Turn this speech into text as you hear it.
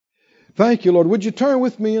Thank you, Lord. Would you turn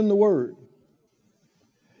with me in the Word?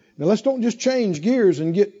 Now, let's don't just change gears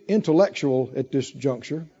and get intellectual at this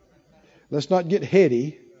juncture. Let's not get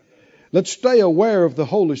heady. Let's stay aware of the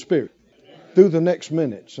Holy Spirit through the next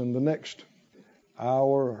minutes and the next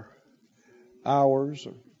hour or hours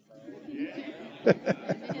or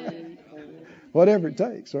whatever it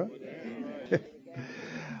takes, right?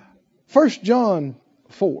 1 John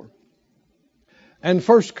 4 and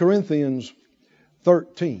 1 Corinthians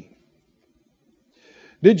 13.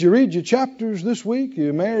 Did you read your chapters this week?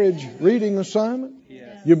 Your marriage reading assignment?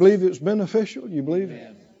 Yes. You believe it's beneficial? You believe it?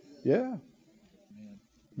 Amen. Yeah.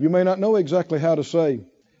 You may not know exactly how to say,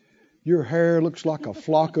 your hair looks like a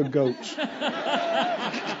flock of goats.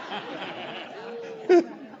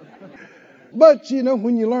 But, you know,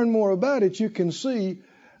 when you learn more about it, you can see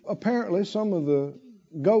apparently some of the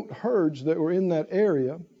goat herds that were in that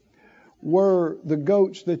area were the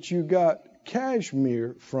goats that you got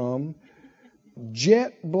cashmere from,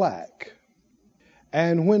 jet black.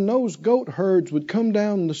 And when those goat herds would come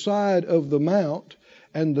down the side of the mount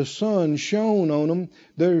and the sun shone on them,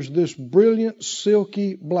 there's this brilliant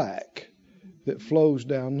silky black that flows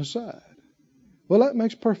down the side. Well, that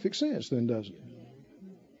makes perfect sense then, doesn't it?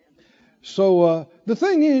 So the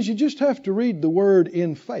thing is, you just have to read the Word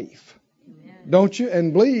in faith, don't you?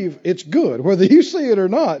 And believe it's good. Whether you see it or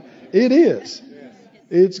not, it is.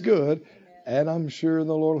 It's good. And I'm sure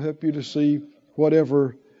the Lord will help you to see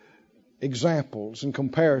whatever examples and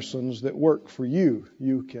comparisons that work for you,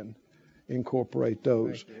 you can incorporate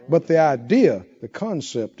those. But the idea, the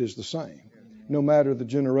concept is the same, no matter the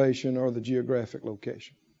generation or the geographic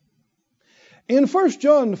location. In 1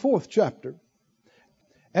 John, the 4th chapter,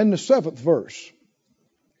 and the 7th verse,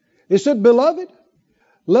 it said, Beloved,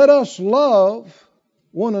 let us love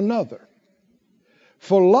one another,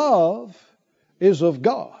 for love is of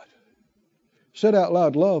God. Said out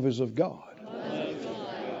loud, love is of God.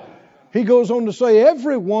 He goes on to say,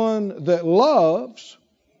 everyone that loves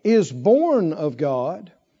is born of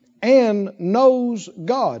God and knows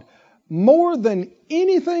God. More than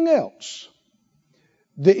anything else,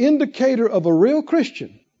 the indicator of a real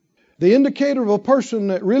Christian, the indicator of a person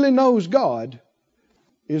that really knows God,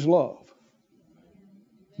 is love.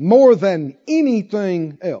 More than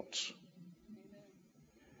anything else.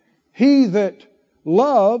 He that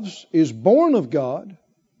loves is born of God,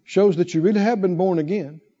 shows that you really have been born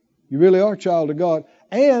again. You really are a child of God.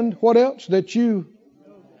 And what else? That you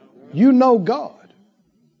know God.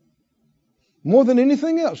 More than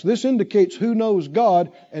anything else, this indicates who knows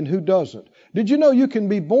God and who doesn't. Did you know you can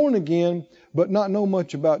be born again but not know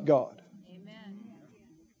much about God? Amen.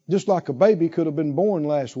 Just like a baby could have been born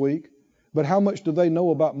last week, but how much do they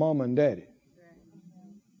know about mama and daddy?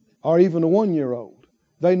 Or even a 1-year-old.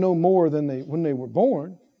 They know more than when they were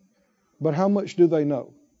born, but how much do they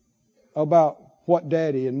know about what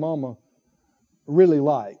daddy and mama really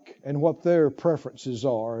like and what their preferences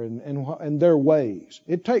are and their ways?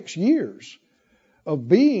 It takes years of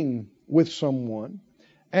being with someone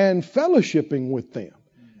and fellowshipping with them.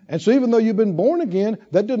 And so even though you've been born again,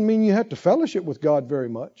 that doesn't mean you have to fellowship with God very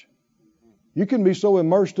much. You can be so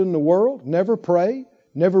immersed in the world, never pray,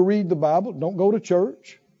 never read the Bible, don't go to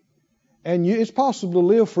church. And it's possible to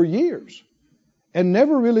live for years and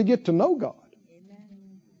never really get to know God.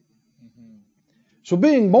 So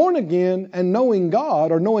being born again and knowing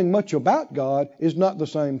God or knowing much about God is not the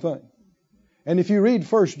same thing. And if you read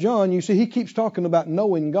 1 John, you see he keeps talking about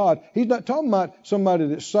knowing God. He's not talking about somebody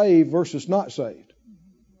that's saved versus not saved.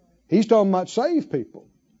 He's talking about saved people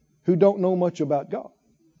who don't know much about God.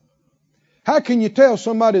 How can you tell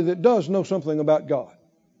somebody that does know something about God?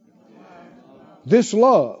 This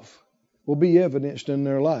love will be evidenced in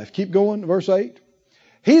their life. Keep going, verse 8.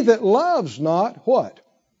 He that loves not, what?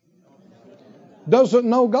 Doesn't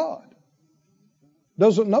know God.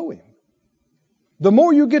 Doesn't know Him. The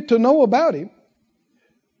more you get to know about Him,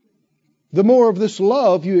 the more of this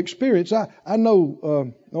love you experience. I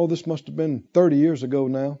know, this must have been 30 years ago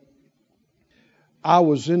now. I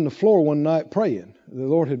was in the floor one night praying. The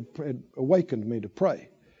Lord had awakened me to pray.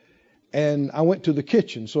 And I went to the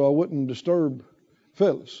kitchen so I wouldn't disturb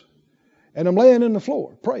Phyllis. And I'm laying in the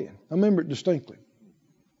floor praying. I remember it distinctly.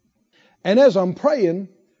 And as I'm praying,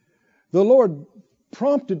 the Lord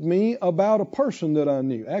prompted me about a person that I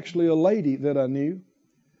knew, actually a lady that I knew,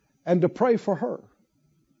 and to pray for her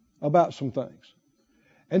about some things.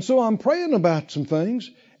 And so I'm praying about some things,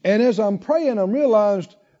 and as I'm praying, I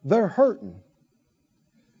realized they're hurting,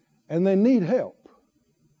 and they need help.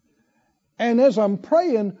 And as I'm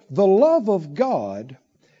praying, the love of God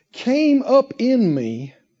came up in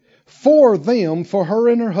me for them, for her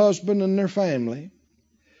and her husband and their family.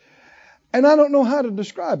 And I don't know how to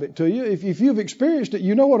describe it to you. If you've experienced it,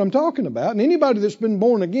 you know what I'm talking about. And anybody that's been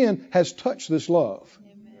born again has touched this love.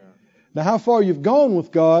 Amen. Now, how far you've gone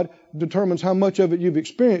with God determines how much of it you've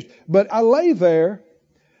experienced. But I lay there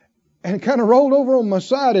and kind of rolled over on my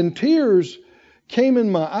side, and tears came in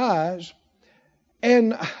my eyes.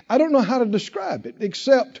 And I don't know how to describe it,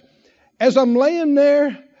 except as I'm laying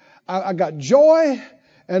there, I got joy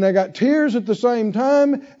and I got tears at the same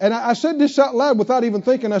time. And I said this out loud without even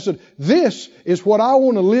thinking. I said, this is what I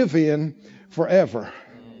want to live in forever,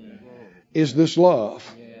 is this love.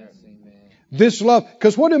 This love.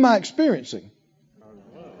 Because what am I experiencing?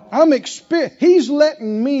 He's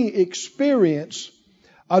letting me experience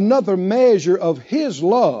another measure of His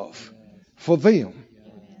love for them.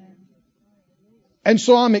 And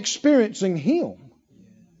so I'm experiencing Him.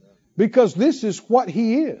 Because this is what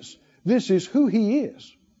He is. This is who He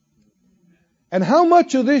is. And how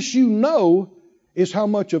much of this you know is how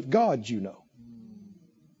much of God you know.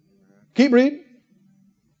 Keep reading.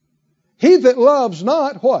 He that loves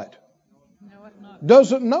not, what?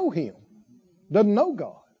 Doesn't know Him. Doesn't know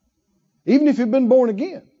God. Even if you've been born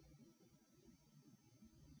again.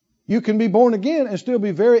 You can be born again and still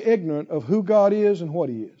be very ignorant of who God is and what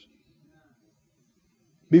He is.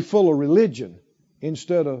 Be full of religion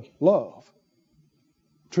instead of love.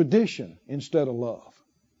 Tradition instead of love.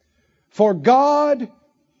 For God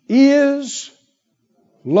is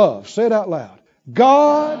love. Say it out loud.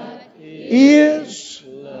 God is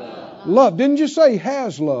love. Didn't you say He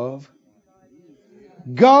has love?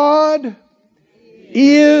 God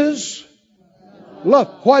is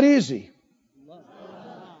love. What is He?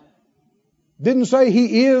 Didn't say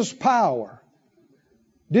He is power.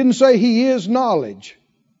 Didn't say He is knowledge.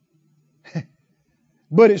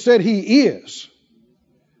 But it said He is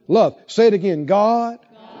love. Say it again. God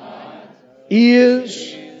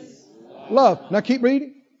is love. Now keep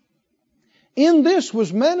reading. In this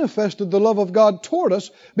was manifested the love of God toward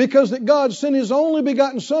us, because that God sent His only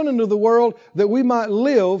begotten Son into the world that we might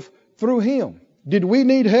live through Him. Did we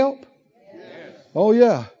need help? Yes. Oh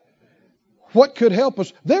yeah. What could help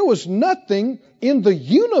us? There was nothing in the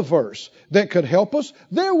universe that could help us.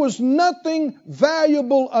 There was nothing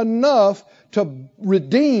valuable enough to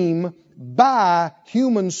redeem, buy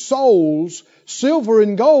human souls. Silver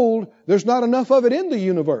and gold, there's not enough of it in the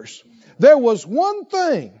universe. There was one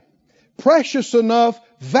thing precious enough,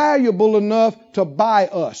 valuable enough to buy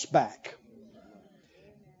us back.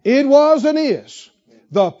 It was and is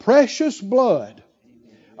the precious blood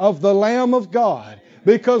of the Lamb of God.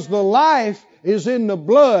 Because the life is in the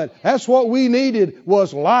blood. That's what we needed,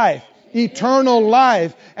 was life. Eternal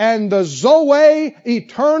life. And the Zoe,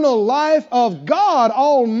 eternal life of God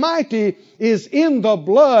Almighty, is in the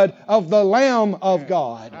blood of the Lamb of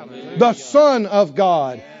God. The Son of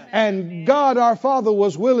God. And God our Father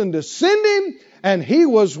was willing to send Him, and He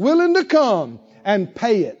was willing to come and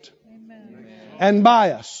pay it. And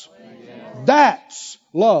buy us. That's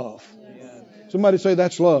love. Somebody say,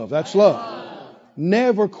 that's love. That's love.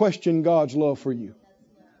 Never question God's love for you.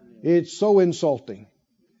 It's so insulting.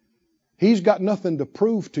 He's got nothing to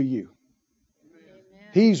prove to you.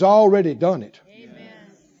 He's already done it.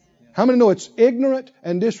 How many know it's ignorant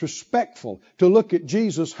and disrespectful to look at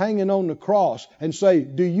Jesus hanging on the cross and say,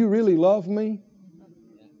 do you really love me?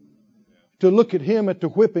 To look at Him at the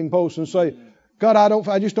whipping post and say, God,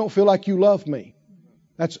 I just don't feel like you love me.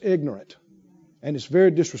 That's ignorant. And it's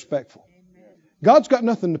very disrespectful. God's got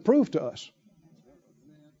nothing to prove to us.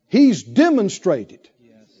 He's demonstrated.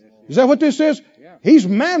 Is that what this is? He's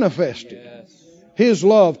manifested His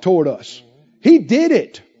love toward us. He did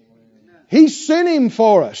it. He sent Him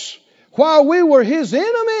for us. While we were His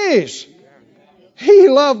enemies, He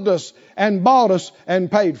loved us and bought us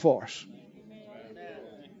and paid for us.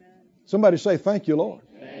 Somebody say, thank you, Lord.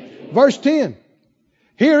 Verse 10.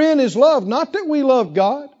 Herein is love, not that we loved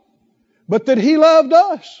God, but that He loved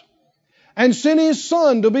us and sent His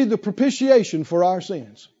Son to be the propitiation for our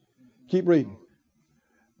sins. Keep reading.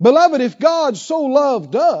 Beloved, if God so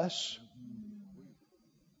loved us,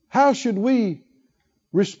 how should we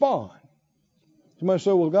respond? Somebody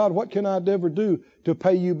say, well, God, what can I ever do to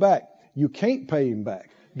pay you back? You can't pay Him back.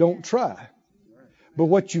 Don't try. But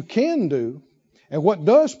what you can do, and what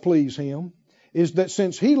does please Him, is that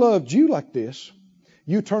since He loved you like this,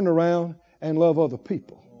 you turn around and love other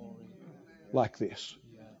people like this.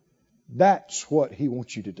 That's what He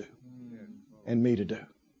wants you to do and me to do.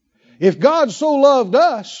 If God so loved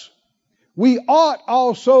us, we ought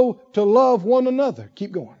also to love one another.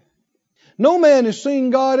 Keep going. No man has seen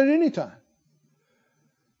God at any time.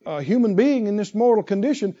 A human being in this mortal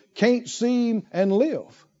condition can't see Him and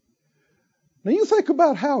live. Now you think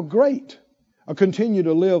about how great or continue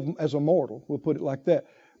to live as a mortal, we'll put it like that.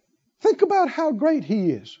 Think about how great He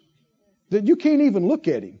is, that you can't even look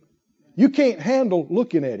at Him. You can't handle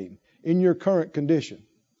looking at Him in your current condition.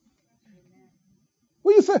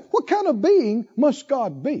 Well, you think, what kind of being must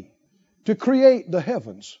God be to create the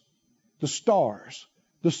heavens, the stars,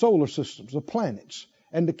 the solar systems, the planets,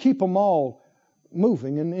 and to keep them all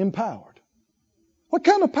moving and empowered? What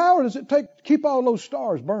kind of power does it take to keep all those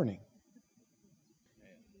stars burning?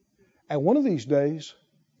 And one of these days,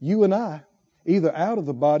 you and I, either out of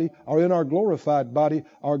the body or in our glorified body,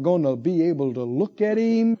 are going to be able to look at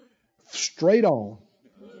Him straight on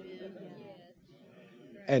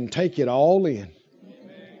and take it all in.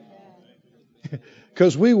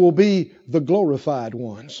 Because we will be the glorified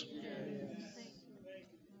ones.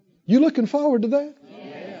 You looking forward to that?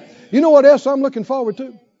 Yes. You know what else I'm looking forward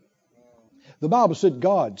to? The Bible said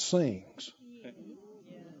God sings.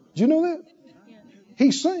 Do you know that?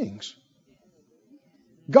 He sings.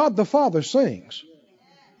 God the Father sings.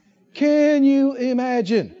 Can you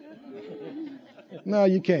imagine? No,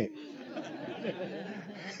 you can't.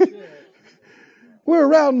 We're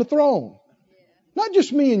around the throne. Not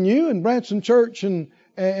just me and you and Branson Church and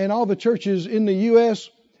all the churches in the U.S.,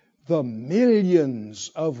 the millions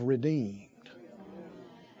of redeemed.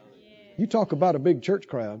 You talk about a big church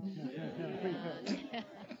crowd.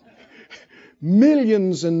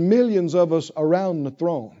 Millions and millions of us around the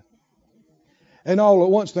throne. And all at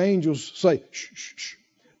once the angels say, shh, shh, shh.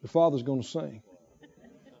 The Father's going to sing.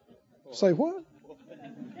 Say what?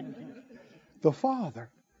 The Father,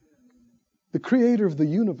 the creator of the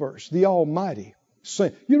universe, the Almighty,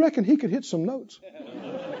 sing. You reckon He could hit some notes?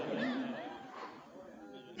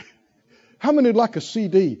 How many would like a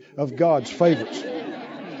CD of God's favorites?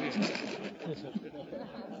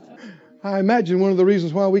 I imagine one of the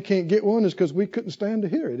reasons why we can't get one is because we couldn't stand to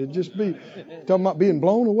hear it. It'd just be talking about being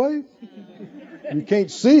blown away. You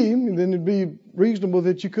can't see Him, and then it'd be reasonable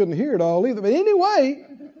that you couldn't hear it all either. But anyway,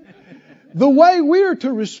 the way we're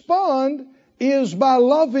to respond is by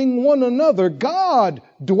loving one another. God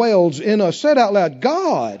dwells in us. Say it out loud.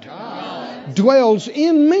 God dwells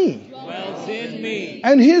in me. Dwells in me.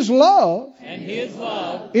 And His love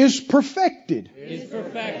is perfected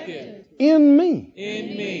in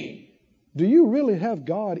me. Do you really have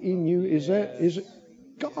God in you? Is it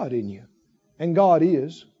God in you? And God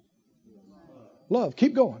is love.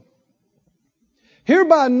 Keep going.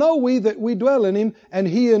 Hereby know we that we dwell in Him, and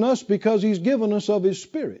He in us, because He's given us of His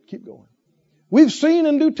Spirit. Keep going. We've seen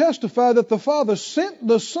and do testify that the Father sent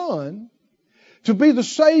the Son to be the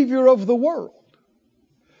Savior of the world.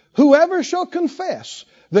 Whoever shall confess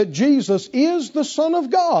that Jesus is the Son of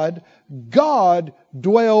God, God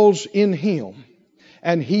dwells in Him,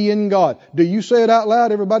 and He in God. Do you say it out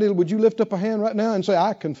loud? Everybody, would you lift up a hand right now and say,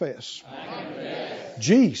 I confess.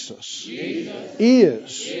 Jesus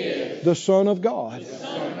is the Son of God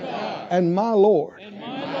and my Lord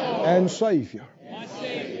and Savior.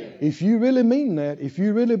 If you really mean that, if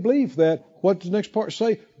you really believe that, what does the next part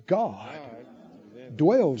say? God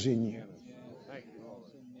dwells in you.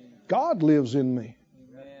 God lives in me.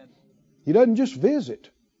 He doesn't just visit.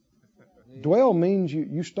 Dwell means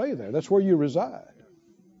you stay there. That's where you reside.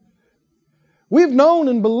 We've known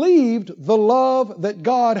and believed the love that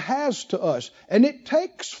God has to us. And it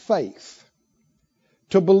takes faith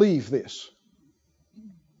to believe this.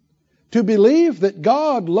 To believe that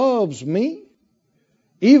God loves me,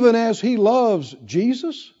 even as He loves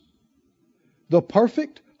Jesus, the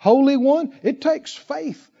perfect, holy one. It takes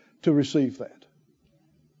faith to receive that.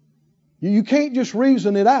 You can't just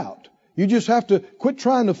reason it out. You just have to quit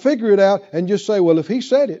trying to figure it out and just say, well, if He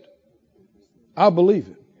said it, I believe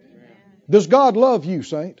it. Does God love you,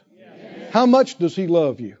 saint? How much does He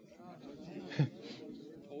love you?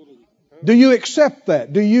 Do you accept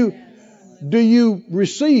that? Do you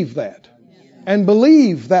receive that and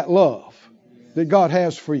believe that love that God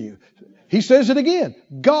has for you? He says it again.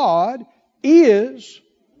 God is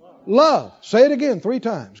love. Say it again 3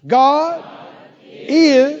 times. God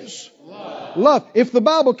is love. If the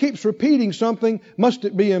Bible keeps repeating something, must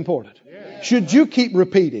it be important? Should you keep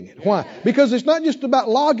repeating it? Why? Because it's not just about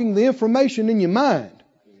logging the information in your mind.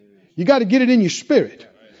 You got to get it in your spirit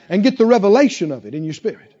and get the revelation of it in your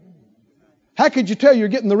spirit. How could you tell you're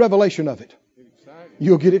getting the revelation of it?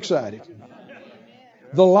 You'll get excited.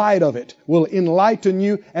 The light of it will enlighten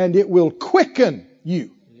you, and it will quicken you.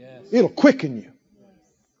 It'll quicken you.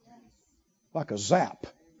 Like a zap.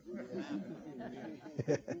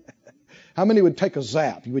 How many would take a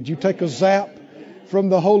zap? Would you take a zap from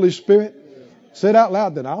the Holy Spirit? Say it out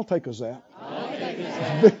loud then. I'll take a zap.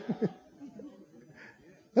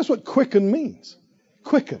 That's what quicken means.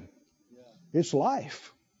 Quicken. It's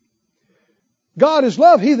life. God is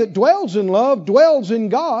love. He that dwells in love dwells in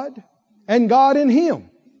God, and God in him.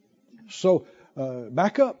 So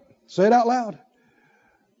back up. Say it out loud.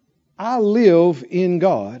 I live in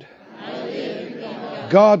God.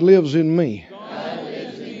 God lives in me.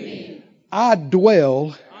 I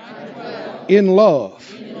dwell in love.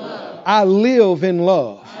 I live in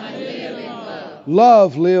love.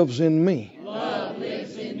 Love lives in me.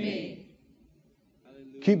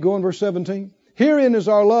 Keep going, verse 17. Herein is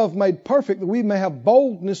our love made perfect, that we may have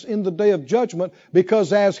boldness in the day of judgment,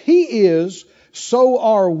 because as He is, so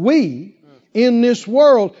are we in this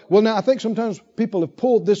world. Well, now, I think sometimes people have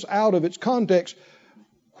pulled this out of its context.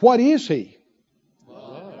 What is He?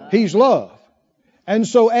 Love. He's love. And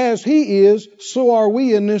so as He is, so are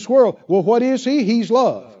we in this world. Well, what is He? He's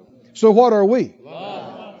love. So what are we?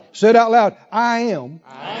 Love. Say it out loud. I am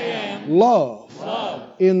love,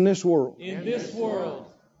 in this world. In this world.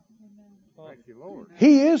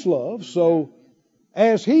 He is love, so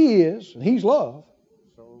as He is, and He's love,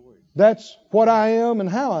 that's what I am and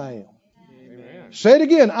how I am. Amen. Say it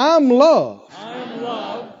again. I'm love,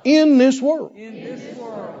 in this world. Is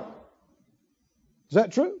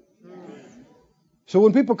that true? So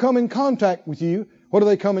when people come in contact with you, what do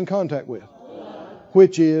they come in contact with?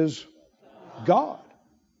 Which is God.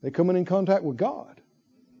 They're coming in contact with God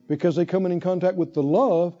because they're coming in contact with the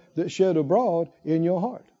love that's shed abroad in your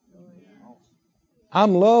heart.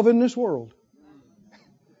 I'm love in this world.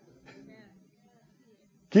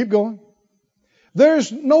 Keep going.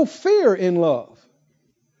 There's no fear in love,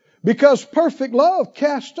 because perfect love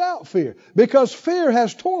casts out fear, because fear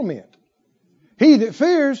has torment. He that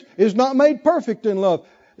fears is not made perfect in love.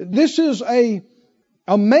 This is a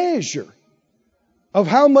measure of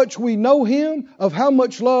how much we know Him, of how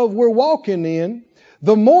much love we're walking in.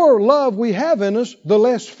 The more love we have in us, the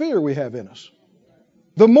less fear we have in us.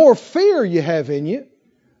 The more fear you have in you,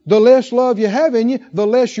 the less love you have in you, the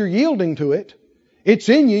less you're yielding to it. It's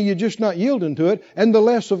in you, you're just not yielding to it, and the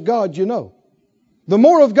less of God you know. The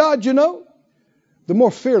more of God you know, the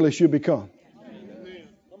more fearless you become.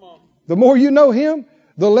 The more you know Him,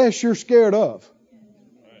 the less you're scared of.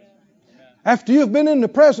 After you've been in the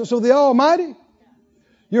presence of the Almighty,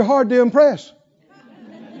 you're hard to impress.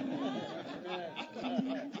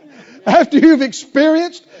 After you've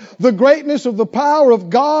experienced the greatness of the power of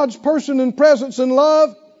God's person and presence and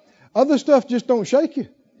love, other stuff just don't shake you.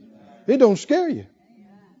 It don't scare you.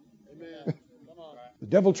 The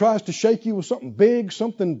devil tries to shake you with something big,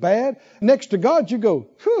 something bad. Next to God, you go,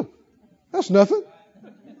 "Phew, that's nothing.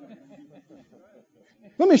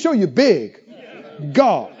 Let me show you big.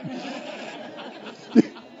 God."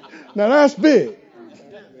 Now that's big.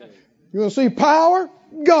 You want to see power?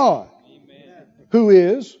 God, who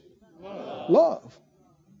is love.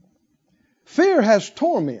 Fear has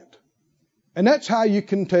torment. And that's how you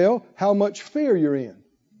can tell how much fear you're in.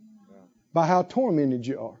 By how tormented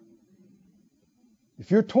you are.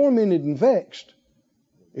 If you're tormented and vexed,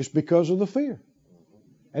 it's because of the fear.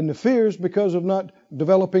 And the fear is because of not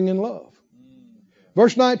developing in love.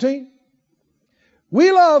 Verse 19.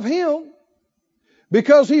 We love Him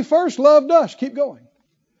because He first loved us. Keep going.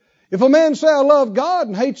 If a man say, I love God,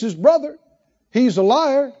 and hates his brother, he's a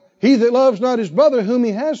liar. He that loves not his brother whom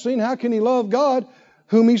he has seen, how can he love God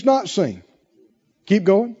whom he's not seen? Keep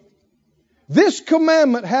going. This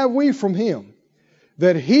commandment have we from Him,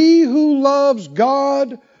 that he who loves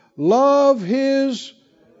God love his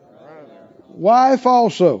wife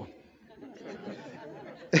also.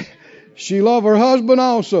 She love her husband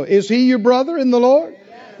also. Is he your brother in the Lord?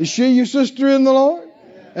 Is she your sister in the Lord?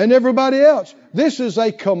 And everybody else. This is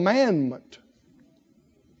a commandment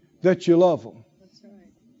that you love them.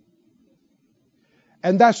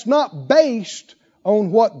 And that's not based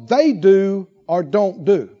on what they do or don't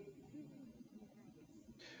do.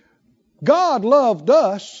 God loved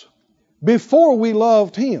us before we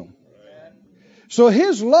loved Him. So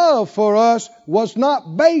His love for us was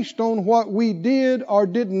not based on what we did or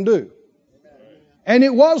didn't do. And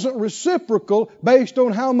it wasn't reciprocal based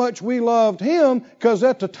on how much we loved Him, because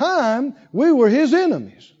at the time we were His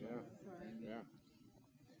enemies.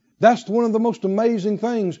 That's one of the most amazing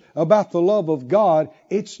things about the love of God.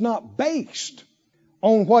 It's not based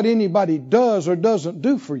on what anybody does or doesn't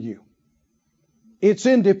do for you. It's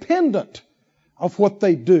independent of what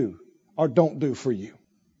they do or don't do for you.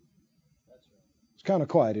 It's kind of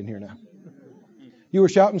quiet in here now. You were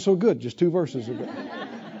shouting so good just 2 verses ago.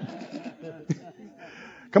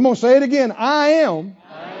 Come on, say it again. I am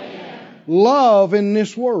love in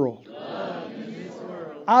this world.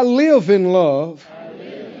 I live in love.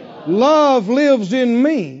 Love lives in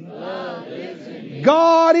me.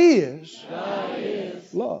 God is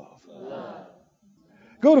love.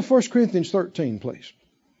 Go to 1 Corinthians 13, please.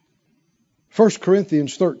 1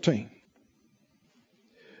 Corinthians 13.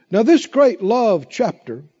 Now this great love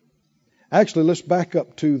chapter, actually let's back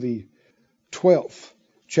up to the 12th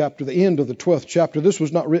chapter, the end of the 12th chapter. This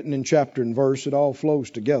was not written in chapter and verse. It all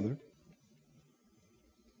flows together.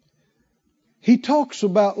 He talks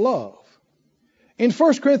about love. In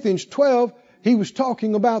 1 Corinthians 12, he was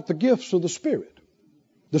talking about the gifts of the Spirit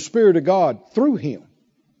of God through him,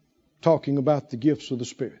 talking about the gifts of the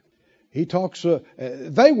Spirit. He talks,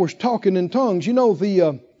 they were talking in tongues. You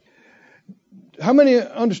know, how many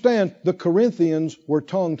understand the Corinthians were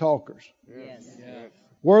tongue talkers? Yes.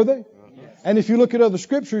 Were they? Yes. And if you look at other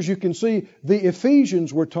scriptures, you can see the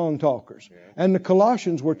Ephesians were tongue talkers and the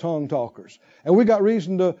Colossians were tongue talkers. And we got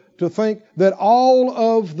reason to think that all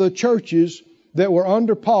of the churches that were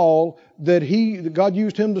under Paul, that God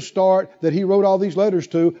used him to start, that he wrote all these letters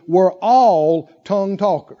to, were all tongue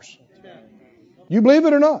talkers. You believe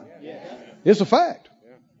it or not? Yes. It's a fact.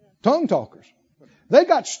 Tongue talkers. They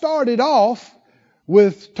got started off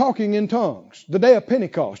with talking in tongues. The day of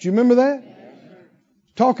Pentecost. You remember that?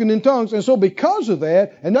 Talking in tongues. And so because of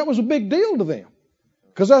that, and that was a big deal to them,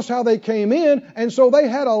 because that's how they came in, and so they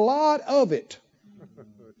had a lot of it.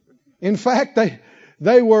 In fact,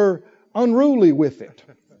 they were unruly with it.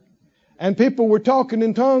 And people were talking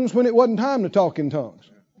in tongues when it wasn't time to talk in tongues.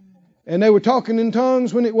 And they were talking in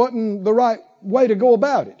tongues when it wasn't the right way to go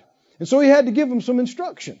about it. And so he had to give them some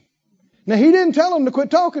instruction. Now, he didn't tell them to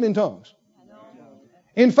quit talking in tongues.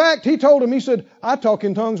 In fact, he told them, he said, I talk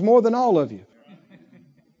in tongues more than all of you.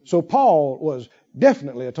 So Paul was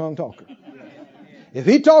definitely a tongue talker. If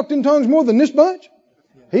he talked in tongues more than this bunch,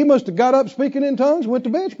 he must have got up speaking in tongues, went to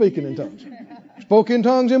bed speaking in tongues. Spoke in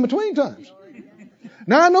tongues in between times.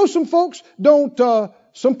 Now, I know some folks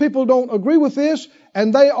some people don't agree with this,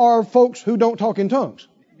 and they are folks who don't talk in tongues.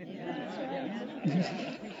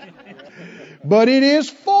 But it is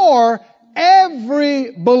for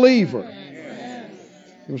every believer.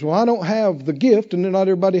 Well, I don't have the gift, and not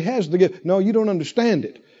everybody has the gift. No, you don't understand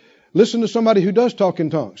it. Listen to somebody who does talk in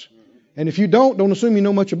tongues. And if you don't assume you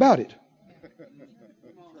know much about it.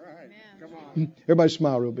 Everybody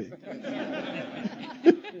smile real big.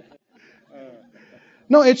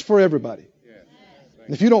 No, it's for everybody.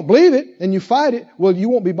 If you don't believe it and you fight it, well, you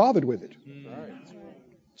won't be bothered with it.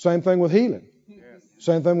 Same thing with healing.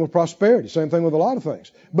 Same thing with prosperity. Same thing with a lot of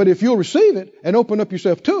things. But if you'll receive it and open up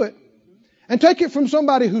yourself to it, and take it from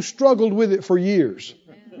somebody who struggled with it for years.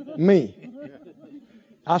 Me.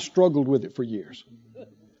 I struggled with it for years.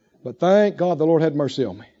 But thank God the Lord had mercy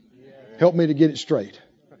on me. Helped me to get it straight.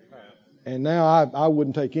 And now I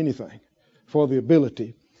wouldn't take anything for the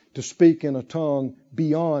ability to speak in a tongue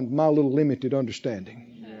beyond my little limited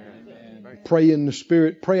understanding. Pray in the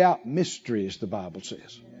Spirit. Pray out mysteries, the Bible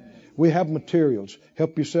says. We have materials.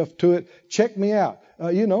 Help yourself to it. Check me out.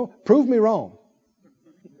 Prove me wrong.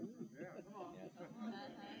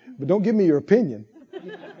 But don't give me your opinion.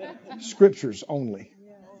 Scriptures only.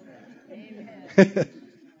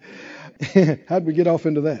 How'd we get off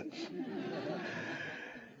into that?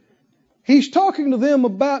 He's talking to them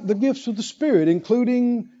about the gifts of the Spirit,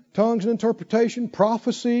 including tongues and interpretation,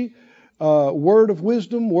 prophecy, word of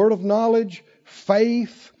wisdom, word of knowledge,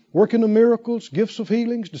 faith, working of miracles, gifts of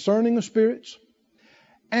healings, discerning of spirits.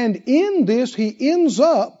 And in this, he ends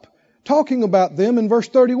up talking about them in verse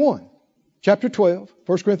 31. Chapter 12,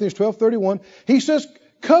 1 Corinthians 12:31. He says,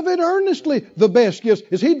 covet earnestly the best gifts.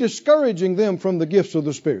 Is he discouraging them from the gifts of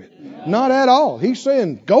the Spirit? Not at all. He's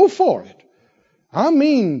saying, go for it. I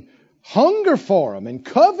mean, hunger for them and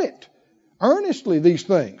covet earnestly these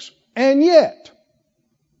things. And yet,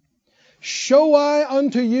 show I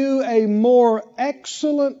unto you a more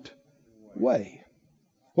excellent way.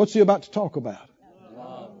 What's he about to talk about?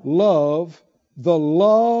 Love. The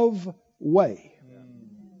love way.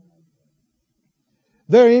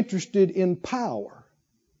 They're interested in power,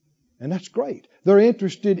 and that's great. They're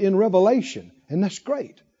interested in revelation, and that's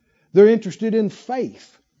great. They're interested in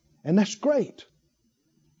faith, and that's great.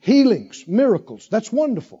 Healings, miracles, that's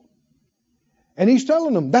wonderful. And he's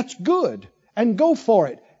telling them that's good, and go for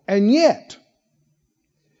it. And yet,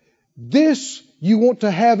 this you want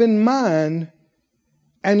to have in mind,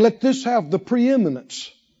 and let this have the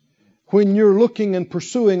preeminence when you're looking and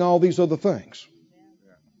pursuing all these other things.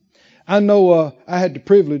 I know I had the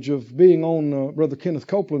privilege of being on Brother Kenneth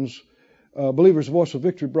Copeland's Believer's Voice of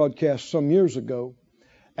Victory broadcast some years ago.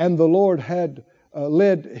 And the Lord had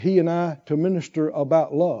led he and I to minister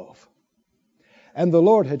about love. And the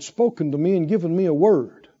Lord had spoken to me and given me a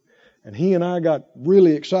word. And he and I got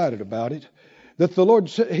really excited about it. That the Lord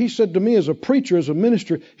said, he said to me as a preacher, as a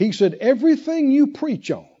minister, he said, everything you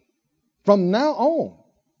preach on from now on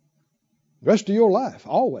The rest of your life,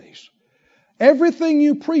 always. Everything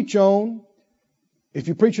you preach on, if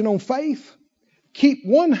you're preaching on faith, keep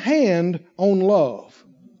one hand on love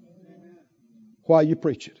while you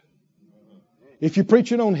preach it. If you're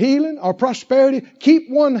preaching on healing or prosperity, keep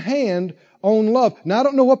one hand on love. Now, I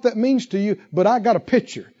don't know what that means to you, but I got a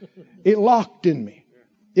picture. It locked in me.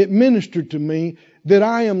 It ministered to me that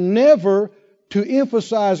I am never to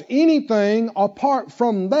emphasize anything apart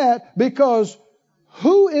from that, because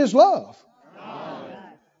who is love? God.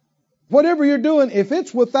 Whatever you're doing, if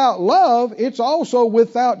it's without love, it's also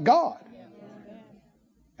without God.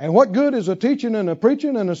 And what good is a teaching and a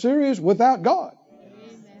preaching and a series without God?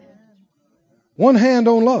 One hand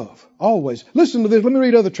on love, always. Listen to this. Let me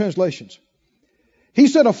read other translations. He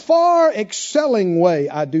said, a far excelling way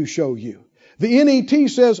I do show you. The NET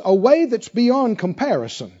says, a way that's beyond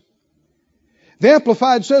comparison. The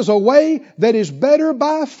Amplified says, a way that is better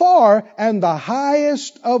by far and the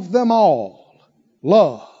highest of them all.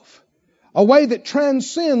 Love. A way that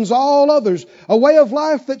transcends all others. A way of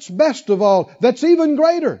life that's best of all. That's even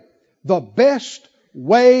greater. The best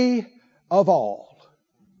way of all.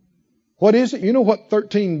 What is it? You know what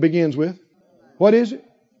 13 begins with? What is it?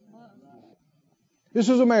 This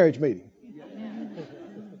is a marriage meeting.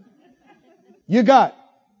 You got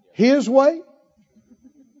His way,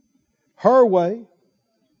 her way,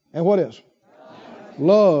 and what else?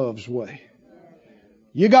 Love's way.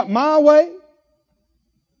 You got my way,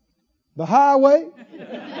 the highway,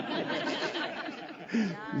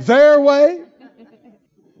 their way,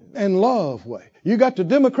 and love way. You got the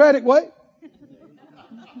Democratic way,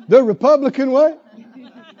 the Republican way,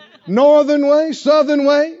 Northern way, Southern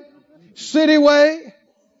way, city way,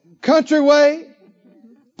 country way,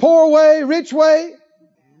 poor way, rich way.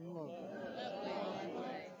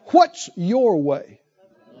 What's your way?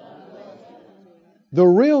 The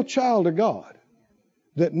real child of God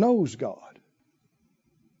that knows God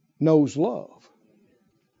knows love.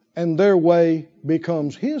 And their way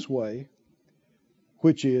becomes His way,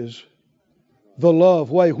 which is the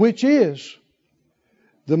love way, which is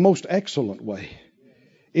the most excellent way.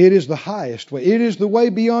 It is the highest way. It is the way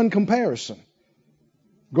beyond comparison.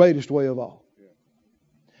 Greatest way of all.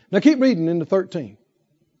 Now keep reading into 13,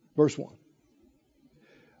 verse 1.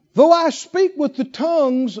 Though I speak with the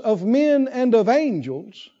tongues of men and of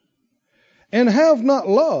angels, and have not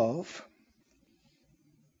love,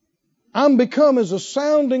 I'm become as a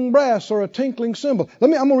sounding brass or a tinkling cymbal.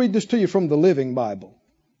 I'm going to read this to you from the Living Bible.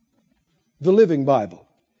 The Living Bible.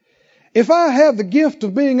 If I have the gift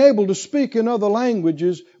of being able to speak in other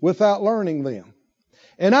languages without learning them,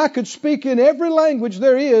 and I could speak in every language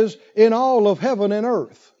there is in all of heaven and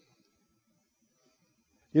earth.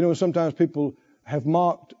 You know, sometimes people have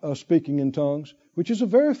mocked speaking in tongues, which is a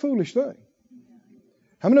very foolish thing.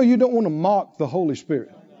 How many of you don't want to mock the Holy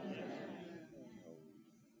Spirit?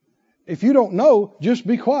 If you don't know, just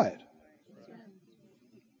be quiet.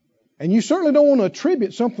 And you certainly don't want to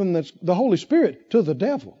attribute something that's the Holy Spirit to the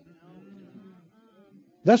devil.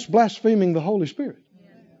 That's blaspheming the Holy Spirit.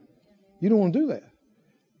 You don't want to do that.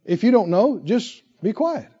 If you don't know, just be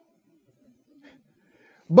quiet.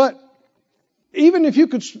 But even if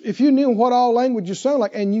you knew what all languages sound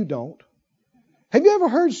like, and you don't. Have you ever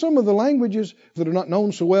heard some of the languages that are not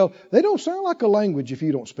known so well? They don't sound like a language if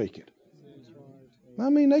you don't speak it. I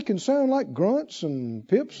mean, they can sound like grunts and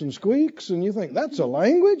pips and squeaks, and you think, that's a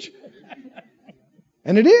language?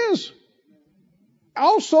 And it is.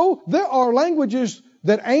 Also, there are languages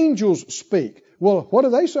that angels speak. Well, what do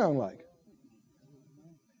they sound like?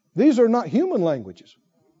 These are not human languages.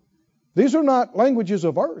 These are not languages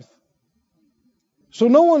of earth. So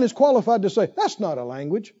no one is qualified to say, that's not a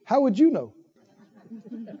language. How would you know?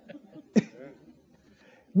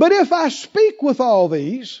 But if I speak with all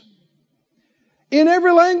these, in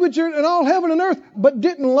every language in all heaven and earth, but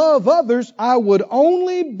didn't love others, I would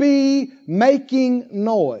only be making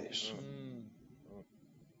noise.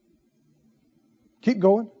 Keep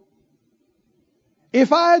going.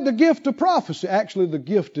 If I had the gift of prophecy, actually the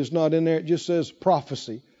gift is not in there, it just says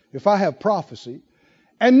prophecy. If I have prophecy,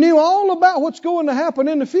 and knew all about what's going to happen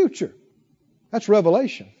in the future, that's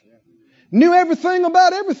revelation. Knew everything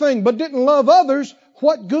about everything, but didn't love others,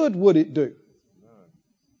 what good would it do?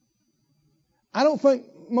 I don't think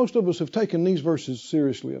most of us have taken these verses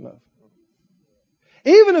seriously enough.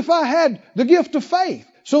 Even if I had the gift of faith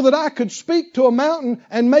so that I could speak to a mountain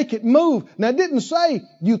and make it move. Now, it didn't say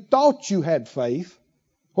you thought you had faith.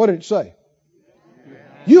 What did it say?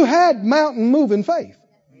 You had mountain moving faith.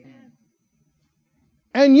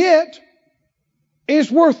 And yet, it's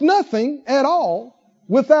worth nothing at all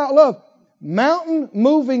without love. Mountain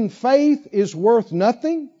moving faith is worth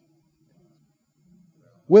nothing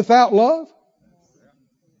without love?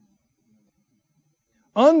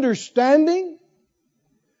 Understanding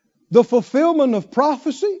the fulfillment of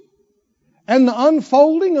prophecy and the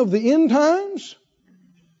unfolding of the end times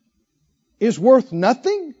is worth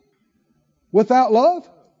nothing without love?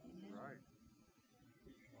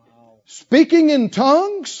 Speaking in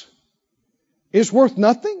tongues is worth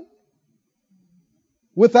nothing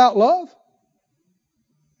without love?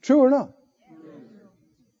 True or not?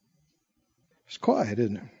 It's quiet,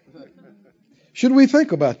 isn't it? Should we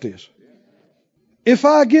think about this? If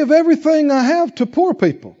I give everything I have to poor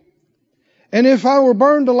people, and if I were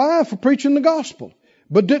burned alive for preaching the gospel,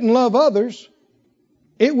 but didn't love others,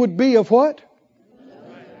 it would be of what?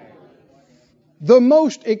 The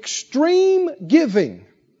most extreme giving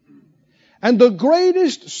and the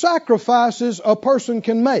greatest sacrifices a person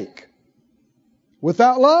can make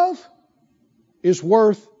without love is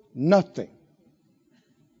worth nothing.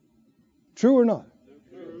 True or not?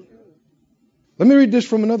 Let me read this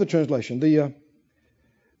from another translation, the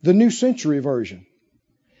New Century Version.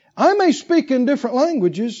 I may speak in different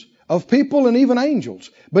languages of people and even angels,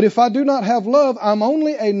 but if I do not have love, I'm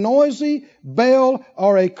only a noisy bell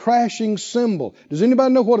or a crashing cymbal. Does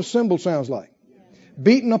anybody know what a cymbal sounds like?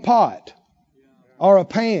 Beating a pot or a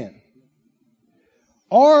pan.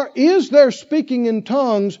 Or is there speaking in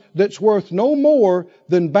tongues that's worth no more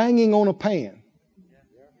than banging on a pan?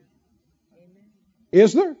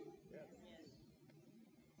 Is there?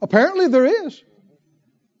 Apparently there is.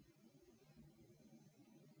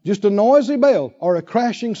 Just a noisy bell or a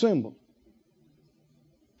crashing cymbal.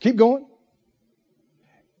 Keep going.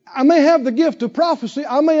 I may have the gift of prophecy.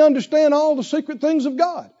 I may understand all the secret things of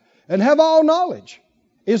God and have all knowledge.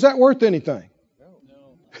 Is that worth anything?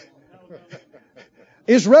 No.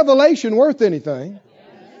 Is revelation worth anything?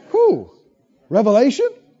 Whew. Revelation?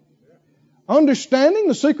 Understanding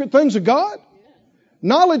the secret things of God?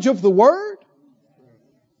 Knowledge of the Word?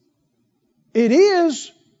 It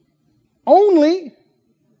is only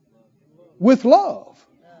with love.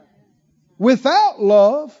 Without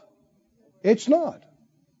love, it's not.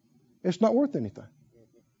 It's not worth anything.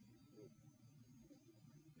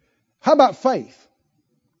 How about faith?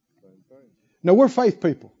 No, we're faith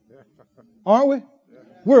people. Aren't we?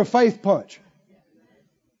 We're a faith punch.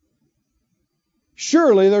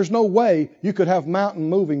 Surely there's no way you could have mountain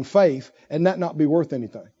moving faith and that not be worth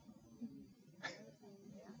anything.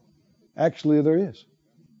 Actually, there is.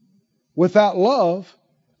 Without love,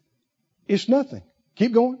 it's nothing.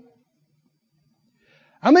 Keep going.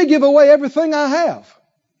 I may give away everything I have.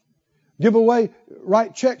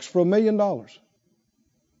 Write checks for $1 million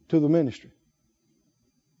to the ministry.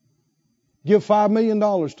 Give $5 million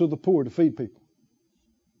to the poor to feed people.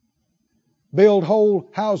 Build whole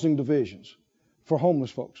housing divisions for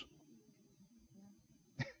homeless folks.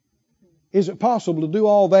 Is it possible to do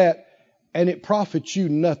all that and it profits you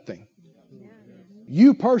nothing?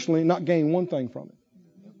 You personally not gain one thing from it.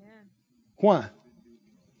 Why?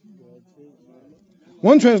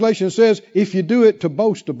 One translation says, if you do it to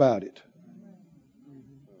boast about it.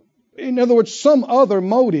 In other words, some other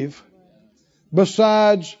motive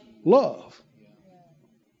besides love.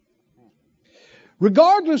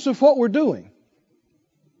 Regardless of what we're doing,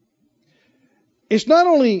 it's not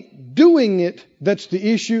only doing it that's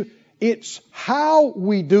the issue, it's how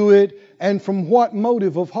we do it and from what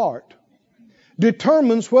motive of heart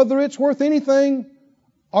determines whether it's worth anything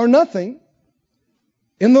or nothing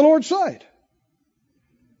in the Lord's sight.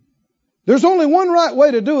 There's only one right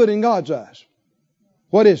way to do it in God's eyes.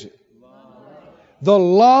 What is it? Love. The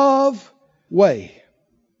love way.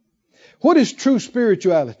 What is true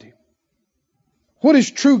spirituality? What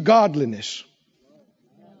is true godliness?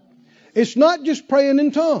 It's not just praying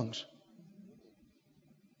in tongues.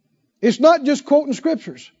 It's not just quoting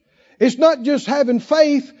scriptures. It's not just having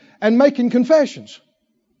faith and making confessions.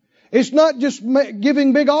 It's not just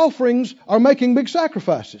giving big offerings or making big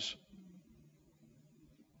sacrifices.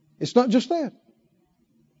 It's not just that.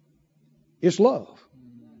 It's love.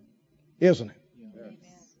 Isn't it?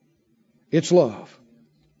 It's love.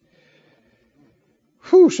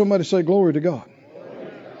 Whew, somebody say glory to God.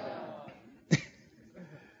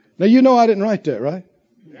 Now you know I didn't write that, right?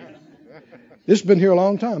 This has been here a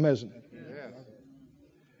long time, hasn't it?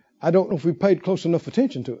 I don't know if we paid close enough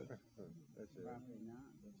attention to it.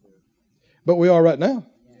 But we are right now,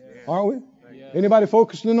 aren't we? Anybody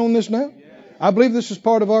focusing in on this now? I believe this is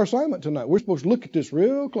part of our assignment tonight. We're supposed to look at this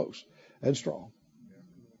real close and strong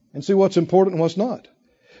and see what's important and what's not.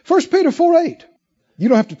 1 Peter 4:8. You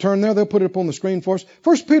don't have to turn there. They'll put it up on the screen for us.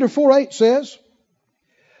 1 Peter 4:8 says,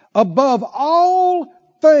 above all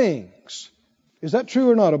things, Is that true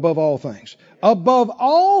or not? Above all things. Above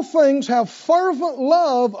all things, have fervent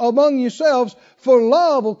love among yourselves, for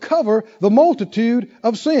love will cover the multitude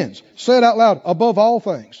of sins. Say it out loud. Above all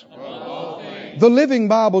things. Above all things. The Living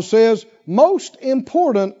Bible says, most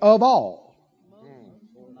important of all.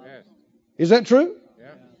 Is that true?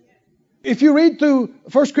 If you read through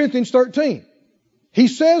 1 Corinthians 13, he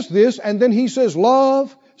says this, and then he says,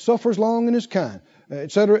 love suffers long and is kind,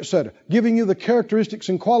 etc., giving you the characteristics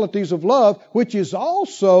and qualities of love, which is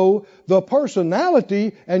also the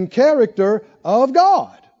personality and character of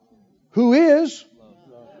God, who is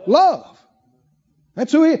love.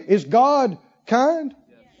 That's who he is. Is God kind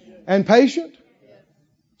and patient?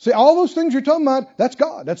 See, all those things you're talking about, that's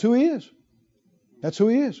God. That's who he is. That's who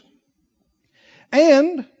he is.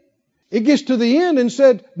 And it gets to the end and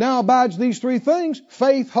said, now abides these three things,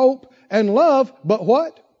 faith, hope, and love. But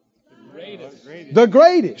what? The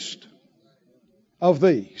greatest of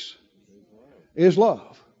these is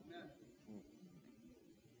love.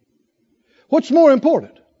 What's more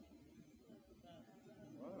important?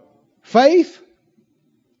 Faith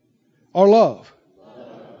or love?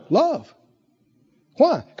 Love.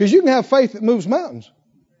 Why? Because you can have faith that moves mountains.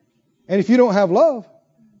 And if you don't have love,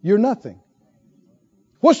 you're nothing.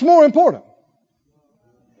 What's more important?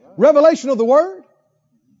 Revelation of the Word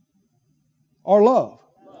or love?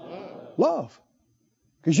 Love.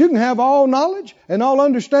 Because you can have all knowledge and all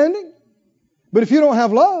understanding, but if you don't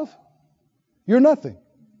have love, you're nothing.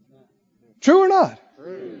 True or not?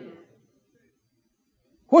 True.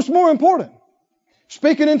 What's more important?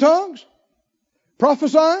 Speaking in tongues?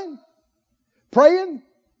 Prophesying? Praying?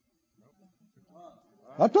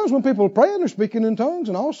 A lot of times when people are praying, they're speaking in tongues,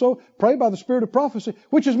 and also pray by the spirit of prophecy.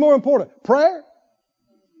 Which is more important? Prayer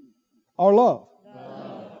or love?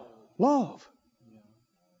 Love.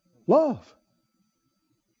 Love.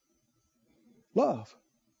 Love.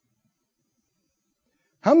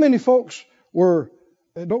 How many folks were,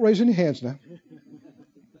 don't raise any hands now,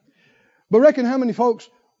 but reckon how many folks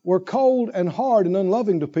were cold and hard and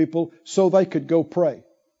unloving to people so they could go pray?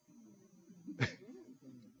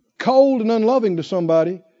 Cold and unloving to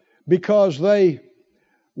somebody because they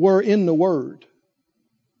were in the Word.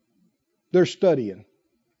 They're studying.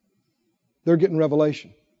 They're getting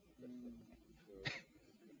revelation.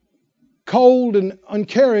 Cold and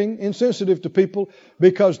uncaring, insensitive to people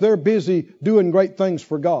because they're busy doing great things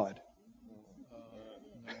for God.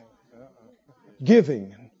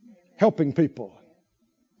 Giving and helping people.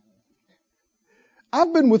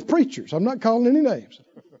 I've been with preachers. I'm not calling any names.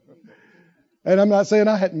 And I'm not saying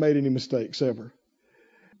I hadn't made any mistakes ever.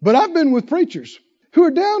 But I've been with preachers who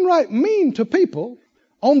are downright mean to people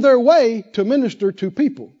on their way to minister to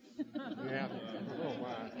people.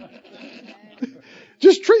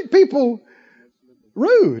 Just treat people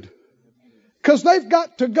rude because they've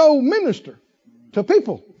got to go minister to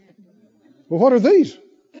people. Well, what are these?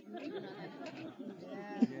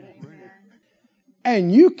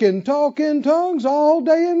 And you can talk in tongues all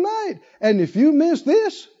day and night. And if you miss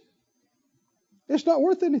this, it's not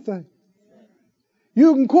worth anything.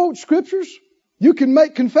 You can quote scriptures. You can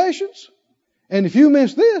make confessions. And if you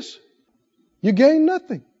miss this, you gain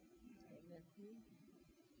nothing.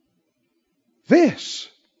 This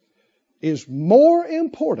is more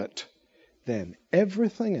important than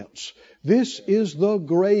everything else. This is the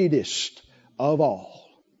greatest of all.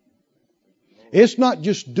 It's not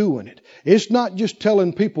just doing it. It's not just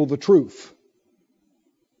telling people the truth.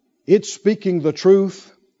 It's speaking the truth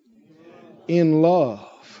in love.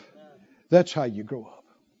 That's how you grow up.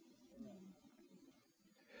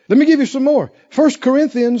 Let me give you some more. 1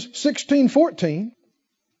 Corinthians 16:14.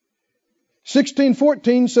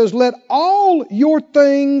 16:14 says, let all your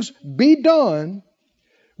things be done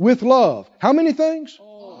with love. How many things?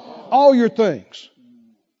 All your things.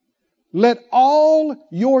 Let all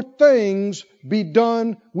your things be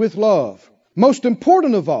done with love. Most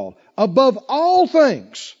important of all, above all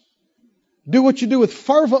things, do what you do with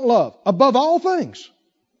fervent love. Above all things.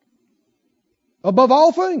 Above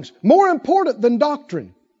all things. More important than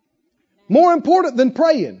doctrine. More important than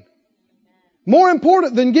praying. More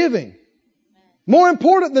important than giving. More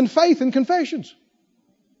important than faith and confessions.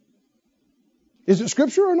 Is it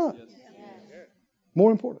scripture or not?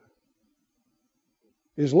 More important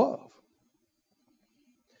is love.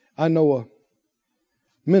 I know a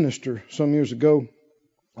minister some years ago,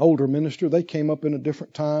 older minister, they came up in a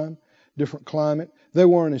different time, different climate. They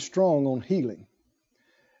weren't as strong on healing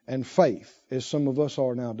and faith as some of us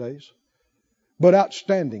are nowadays. But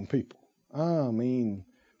outstanding people. I mean,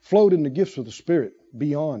 flowed in the gifts of the Spirit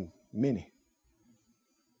beyond many.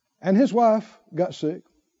 And his wife got sick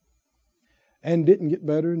and didn't get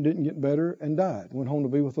better and died. Went home to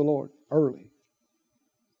be with the Lord early.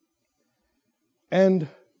 And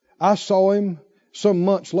I saw him some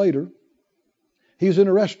months later. He was in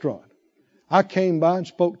a restaurant. I came by and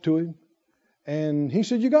spoke to him. And he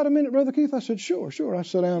said, "You got a minute, Brother Keith?" I said, Sure. I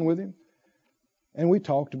sat down with him. And we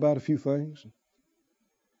talked about a few things.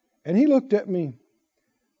 And he looked at me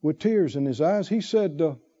with tears in his eyes. He said,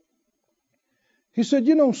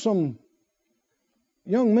 "You know, some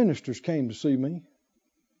young ministers came to see me.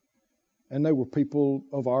 And they were people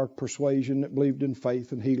of our persuasion that believed in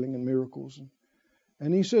faith and healing and miracles.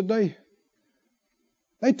 And he said,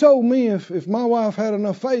 they told me if my wife had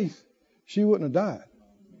enough faith, she wouldn't have died."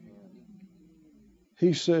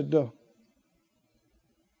 He said,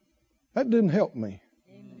 "That didn't help me,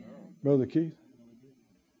 Brother Keith."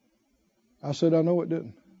 I said, "I know it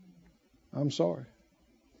didn't. I'm sorry."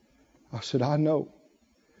 I said, "I know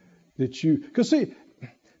that you..." Because see, a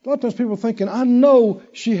lot of times people are thinking, "I know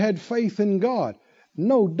she had faith in God."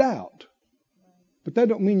 No doubt. But that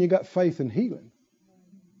don't mean you got faith in healing.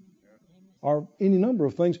 Or any number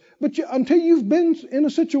of things. But until you've been in a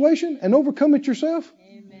situation and overcome it yourself,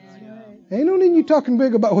 ain't no need you talking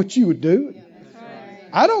big about what you would do.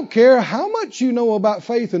 I don't care how much you know about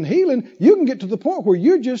faith and healing. You can get to the point where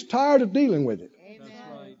you're just tired of dealing with it.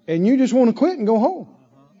 And you just want to quit and go home.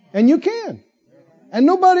 And you can. And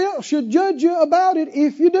nobody else should judge you about it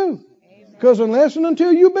if you do. Because unless and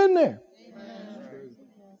until you've been there.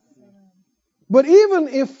 But even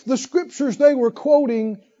if the scriptures they were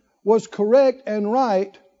quoting was correct and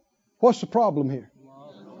right, what's the problem here?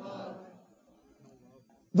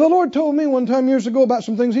 The Lord told me one time years ago about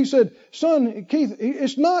some things. He said, "Son, Keith,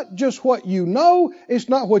 it's not just what you know. It's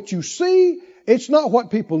not what you see. It's not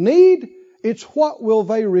what people need. It's what will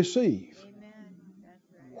they receive.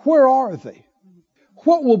 Where are they?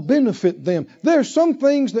 What will benefit them?" There are some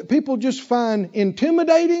things that people just find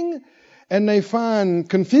intimidating and they find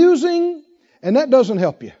confusing, and that doesn't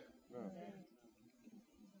help you.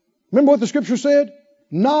 Remember what the scripture said?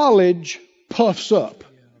 Knowledge puffs up.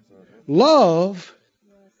 Love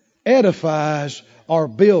edifies or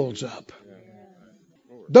builds up.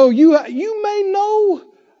 Though you may know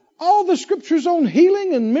all the scriptures on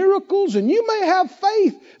healing and miracles, and you may have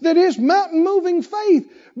faith that is mountain moving faith,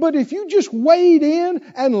 but if you just wade in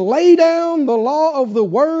and lay down the law of the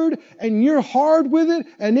word and you're hard with it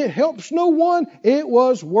and it helps no one, it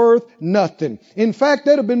was worth nothing. In fact,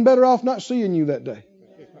 they'd have been better off not seeing you that day.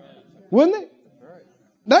 Wouldn't it?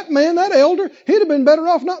 That man, that elder, he'd have been better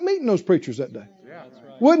off not meeting those preachers that day.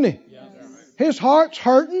 Wouldn't he? His heart's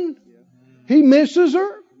hurting. He misses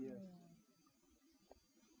her.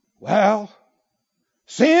 Well,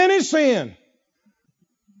 sin is sin.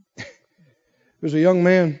 There's a young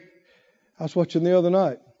man I was watching the other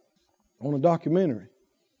night on a documentary.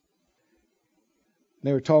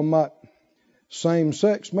 They were talking about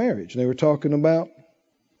same-sex marriage. They were talking about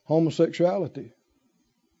homosexuality.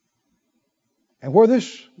 And where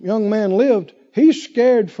this young man lived, he's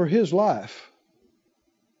scared for his life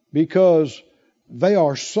because they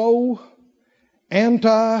are so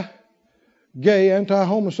anti-gay,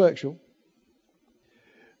 anti-homosexual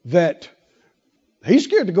that he's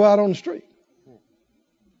scared to go out on the street.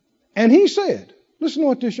 And he said, listen to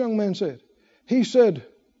what this young man said. He said,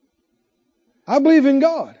 "I believe in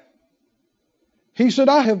God." He said,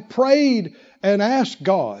 "I have prayed and asked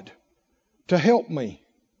God to help me.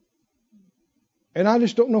 And I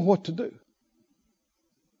just don't know what to do."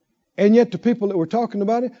 And yet the people that were talking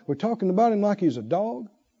about it were talking about him like he's a dog.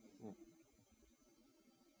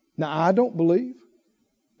 Now, I don't believe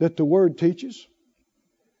that the Word teaches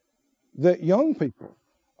that young people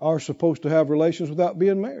are supposed to have relations without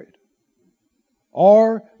being married.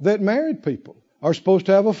 Or that married people are supposed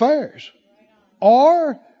to have affairs.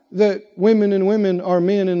 Or that women and women are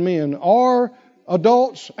men and men. Or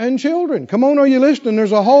adults and children. Come on, are you listening?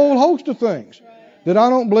 There's a whole host of things that I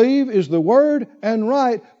don't believe is the Word and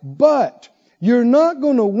right. But you're not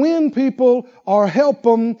going to win people or help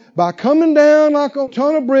them by coming down like a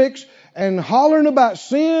ton of bricks and hollering about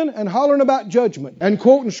sin and hollering about judgment and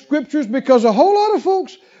quoting scriptures, because a whole lot of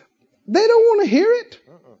folks, they don't want to hear it.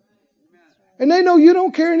 And they know you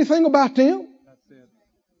don't care anything about them.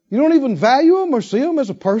 You don't even value them or see them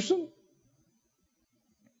as a person.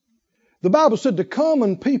 The Bible said the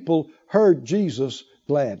common people heard Jesus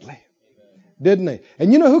gladly. Didn't they?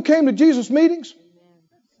 And you know who came to Jesus' meetings?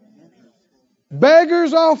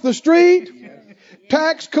 Beggars off the street,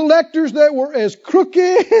 tax collectors that were as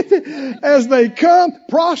crooked as they come,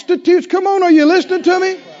 prostitutes. Come on, are you listening to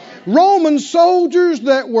me? Roman soldiers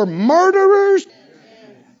that were murderers.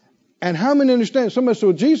 And how many understand? Somebody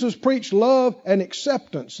said, "Jesus preached love and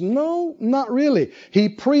acceptance." No, not really. He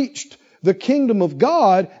preached the kingdom of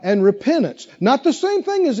God and repentance. Not the same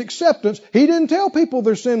thing as acceptance. He didn't tell people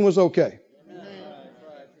their sin was okay.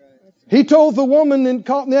 He told the woman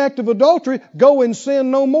caught in the act of adultery, go and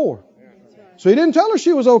sin no more. So He didn't tell her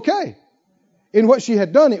she was okay. In what she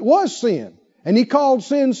had done, it was sin. And He called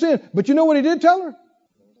sin, sin. But you know what He did tell her?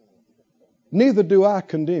 Neither do I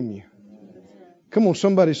condemn you. Come on,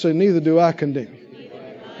 somebody say, neither do I condemn you.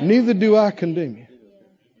 Neither do I condemn you.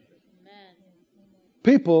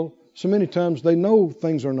 People, so many times, they know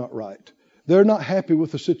things are not right. They're not happy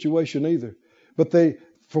with the situation either. But they,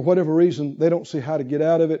 for whatever reason, they don't see how to get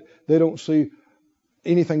out of it. They don't see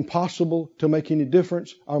anything possible to make any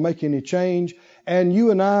difference or make any change. And you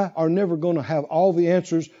and I are never going to have all the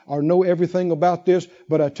answers or know everything about this.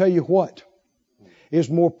 But I tell you what is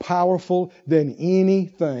more powerful than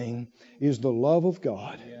anything is the love of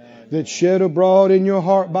God that's shed abroad in your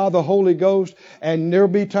heart by the Holy Ghost. And there'll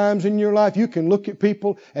be times in your life you can look at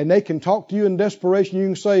people and they can talk to you in desperation. You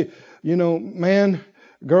can say, you know, man,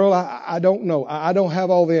 girl, I don't know. I don't have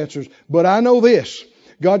all the answers. But I know this.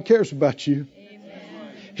 God cares about you.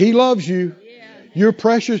 He loves you. You're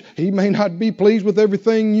precious. He may not be pleased with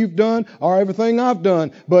everything you've done or everything I've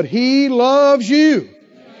done, but He loves you.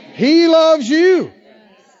 He loves you.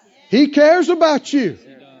 He cares about you.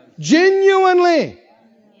 Genuinely.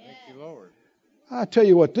 I tell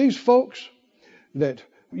you what, these folks that,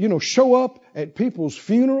 show up at people's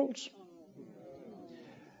funerals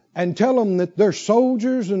and tell them that their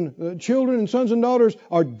soldiers and children and sons and daughters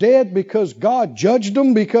are dead because God judged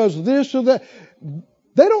them because this or that.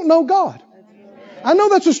 They don't know God. I know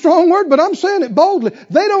that's a strong word, but I'm saying it boldly.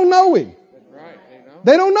 They don't know Him.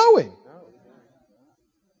 They don't know Him.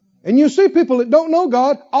 And you see people that don't know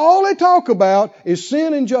God, all they talk about is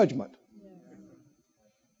sin and judgment.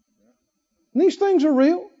 And these things are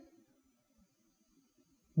real.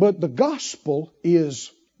 But the gospel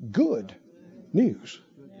is good news.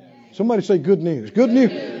 Somebody say good news. Good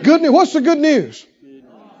news. Good news. What's the good news?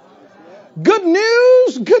 Good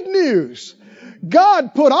news. Good news.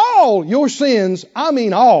 God put all your sins, I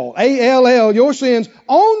mean all, A-L-L, your sins,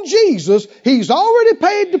 on Jesus. He's already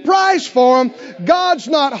paid the price for them. God's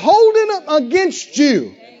not holding them against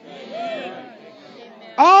you.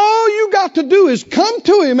 All you got to do is come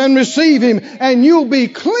to Him and receive Him, and you'll be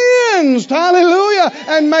cleansed, hallelujah,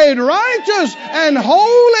 and made righteous and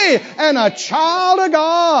holy and a child of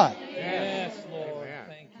God. Yes, Lord.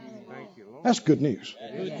 Thank you. That's good news.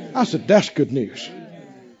 I said, that's good news.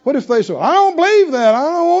 What if they say, I don't believe that. I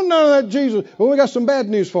don't want none of that Jesus. Well, we got some bad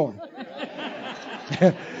news for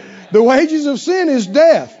them. The wages of sin is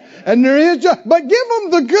death. And there is but give them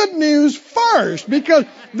the good news first, because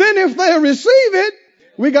then if they receive it,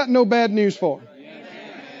 we got no bad news for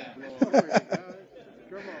them.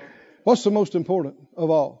 What's the most important of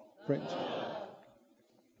all, friends?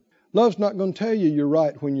 Love's not going to tell you you're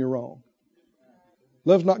right when you're wrong.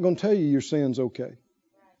 Love's not going to tell you your sin's okay.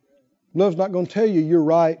 Love's not going to tell you you're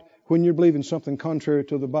right when you're believing something contrary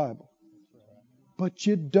to the Bible. But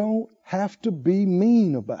you don't have to be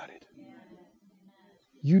mean about it.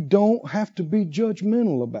 You don't have to be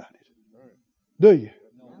judgmental about it. Do you?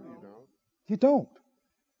 You don't.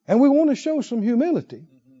 And we want to show some humility,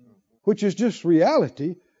 which is just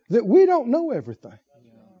reality, that we don't know everything.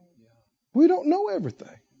 We don't know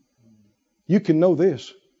everything. You can know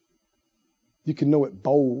this. You can know it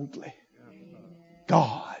boldly.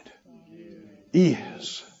 God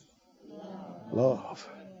is love.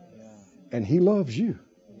 And He loves you.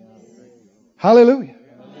 Hallelujah.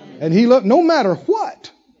 And He loves, no matter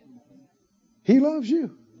what, He loves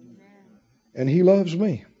you. And He loves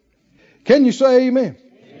me. Can you say amen?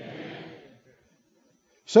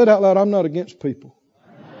 Say it out loud. I'm not against people.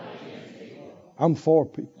 I'm for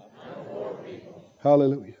people.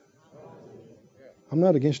 Hallelujah. I'm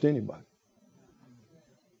not against anybody.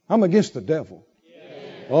 I'm against the devil.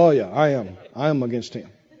 Oh yeah, I am. I am against him.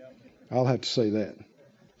 I'll have to say that.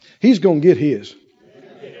 He's going to get his.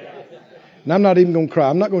 And I'm not even going to cry.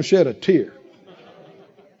 I'm not going to shed a tear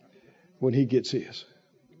when he gets his.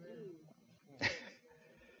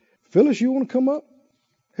 Phyllis, you want to come up?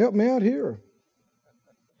 Help me out here.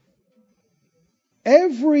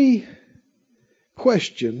 Every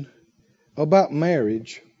question about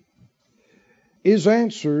marriage is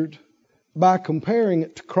answered by comparing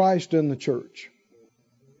it to Christ and the church.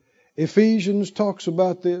 Ephesians talks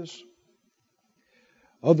about this.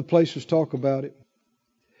 Other places talk about it.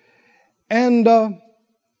 And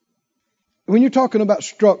when you're talking about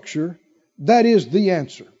structure, that is the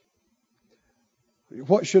answer.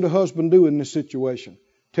 What should a husband do in this situation?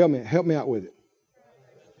 Tell me, help me out with it.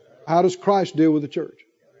 How does Christ deal with the church?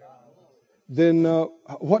 Then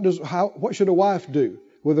what should a wife do?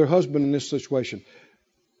 with her husband in this situation?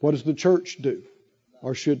 What does the church do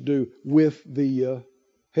or should do with the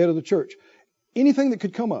head of the church? Anything that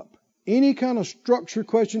could come up, any kind of structure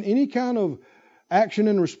question, any kind of action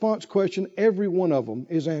and response question, every one of them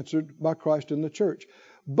is answered by Christ in the church.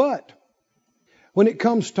 But when it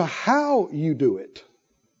comes to how you do it,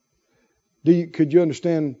 could you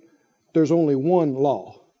understand there's only one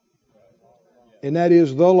law? And that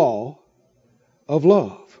is the law of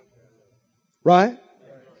love. Right?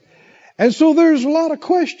 And so there's a lot of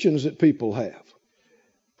questions that people have.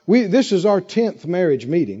 This is our 10th marriage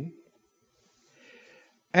meeting.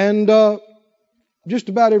 And just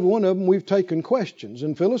about every one of them we've taken questions.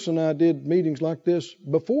 And Phyllis and I did meetings like this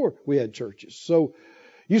before we had churches. So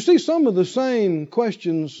you see some of the same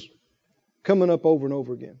questions coming up over and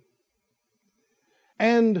over again.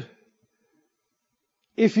 And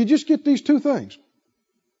if you just get these two things,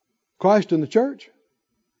 Christ and the church,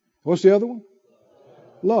 what's the other one?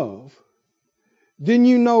 Love. Then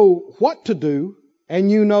you know what to do and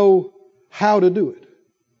you know how to do it.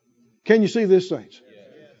 Can you see this, saints?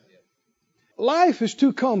 Life is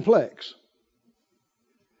too complex.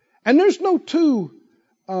 And there's no two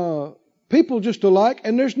people just alike,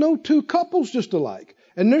 and there's no two couples just alike,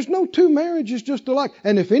 and there's no two marriages just alike.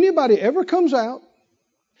 And if anybody ever comes out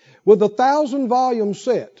with a 1,000-volume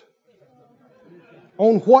set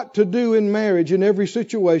on what to do in marriage in every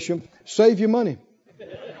situation, save your money.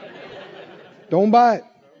 Don't buy it.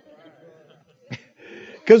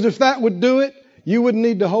 Because if that would do it, you wouldn't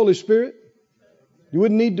need the Holy Spirit. You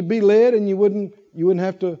wouldn't need to be led, and you wouldn't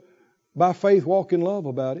have to, by faith, walk in love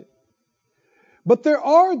about it. But there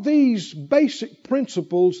are these basic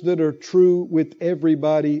principles that are true with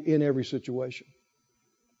everybody in every situation.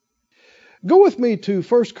 Go with me to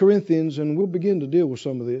 1 Corinthians, and we'll begin to deal with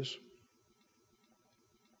some of this.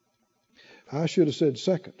 I should have said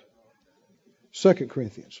 2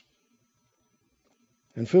 Corinthians.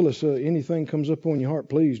 And Phyllis, anything comes up on your heart,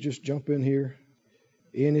 please just jump in here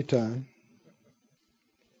anytime.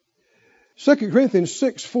 2 Corinthians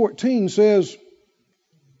 6:14 says,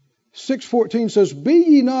 "Be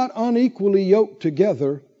ye not unequally yoked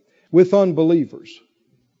together with unbelievers.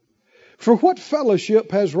 For what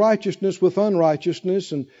fellowship has righteousness with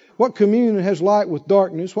unrighteousness? And what communion has light with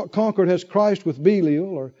darkness? What concord has Christ with Belial?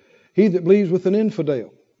 Or he that believes with an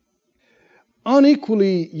infidel?"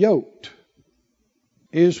 Unequally yoked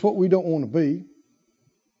is what we don't want to be.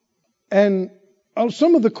 And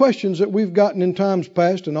some of the questions that we've gotten in times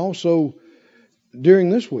past and also during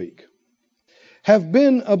this week have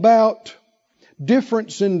been about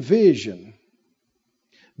difference in vision,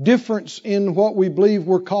 difference in what we believe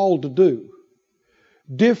we're called to do,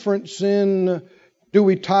 difference in do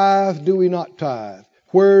we tithe, do we not tithe,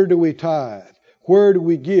 where do we tithe, where do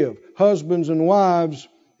we give, husbands and wives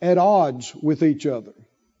at odds with each other,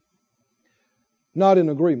 not in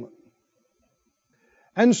agreement.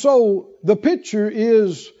 And so the picture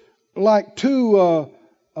is like two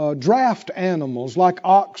draft animals, like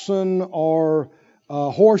oxen or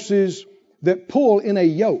horses that pull in a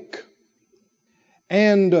yoke.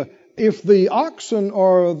 And if the oxen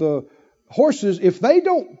or the horses, if they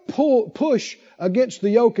don't push against the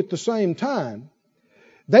yoke at the same time,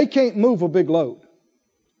 they can't move a big load.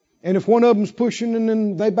 And if one of them's pushing and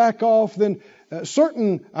then they back off, then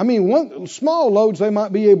small loads they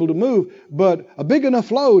might be able to move, but a big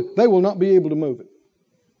enough load, they will not be able to move it.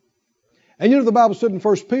 And the Bible said in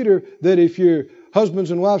 1 Peter that if your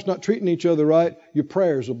husbands and wives not treating each other right, your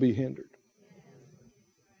prayers will be hindered.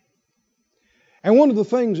 And one of the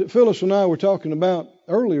things that Phyllis and I were talking about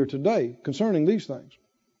earlier today concerning these things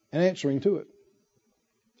and answering to it.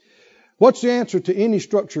 What's the answer to any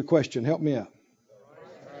structure question? Help me out.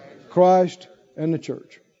 Christ and the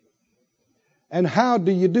church. And how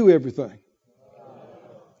do you do everything?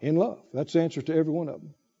 In love. That's the answer to every one of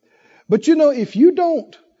them. But if you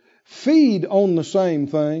don't feed on the same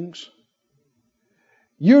things,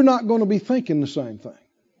 you're not going to be thinking the same thing.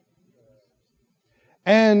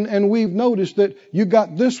 And we've noticed that you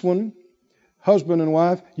got this one, husband and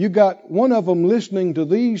wife, you got one of them listening to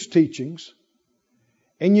these teachings,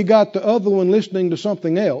 and you got the other one listening to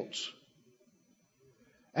something else.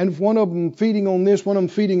 And if one of them feeding on this, one of them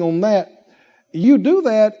feeding on that, you do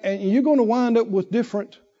that and you're going to wind up with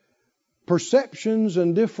different perceptions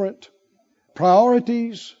and different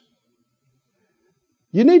priorities.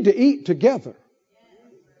 You need to eat together.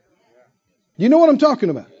 You know what I'm talking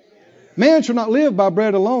about? Man shall not live by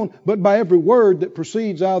bread alone, but by every word that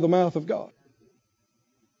proceeds out of the mouth of God.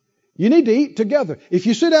 You need to eat together. If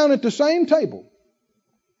you sit down at the same table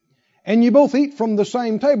and you both eat from the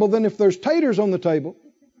same table, then if there's taters on the table,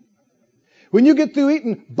 When you get through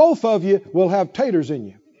eating, both of you will have taters in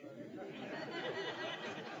you.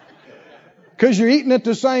 Because you're eating at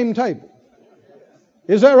the same table.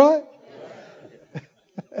 Is that right?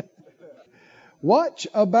 Watch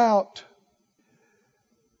about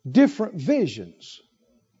different visions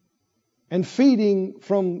and feeding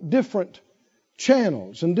from different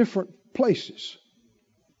channels and different places.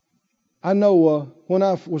 I know when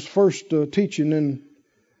I was first teaching and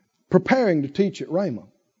preparing to teach at Rhema,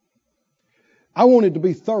 I wanted to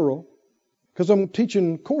be thorough because I'm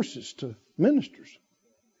teaching courses to ministers.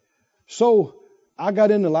 So I got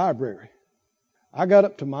in the library. I got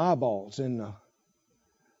up to my eyeballs in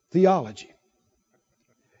theology.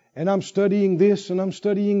 And I'm studying this and I'm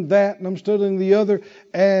studying that and I'm studying the other.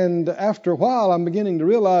 And after a while, I'm beginning to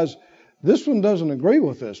realize this one doesn't agree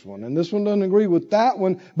with this one and this one doesn't agree with that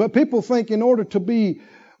one. But people think in order to be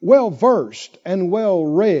well versed and well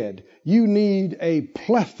read, you need a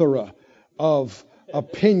plethora of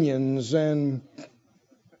opinions. And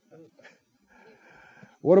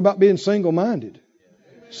what about being single-minded?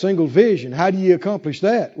 Single vision. How do you accomplish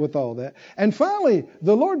that with all that? And finally,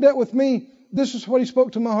 the Lord dealt with me. This is what He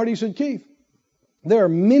spoke to my heart. He said, Keith, there are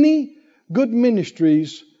many good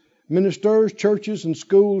ministries, ministers, churches, and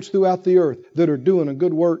schools throughout the earth that are doing a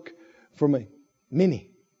good work for me. Many.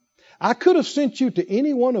 I could have sent you to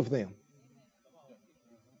any one of them.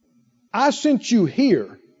 I sent you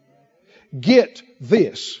here. Get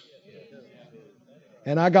this.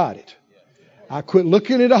 And I got it. I quit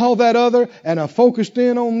looking at all that other and I focused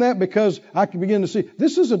in on that because I could begin to see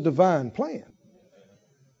this is a divine plan.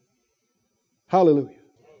 Hallelujah.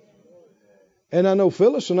 And I know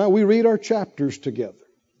Phyllis and I, we read our chapters together.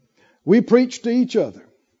 We preach to each other.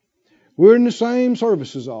 We're in the same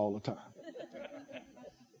services all the time.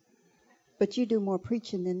 But you do more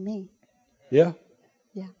preaching than me. Yeah.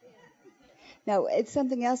 Yeah. Now, it's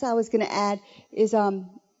something else I was going to add is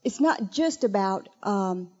it's not just about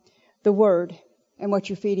the Word and what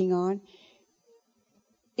you're feeding on.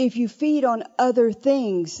 If you feed on other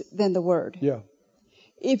things than the Word. Yeah.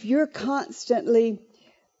 If you're constantly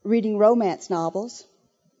reading romance novels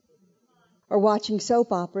or watching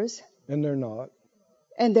soap operas. And they're not.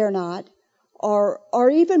 Or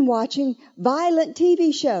even watching violent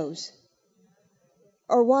TV shows.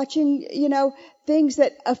 Or watching, things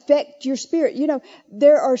that affect your spirit.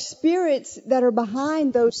 There are spirits that are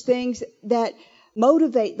behind those things that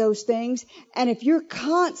motivate those things. And if you're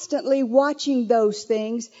constantly watching those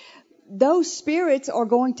things, those spirits are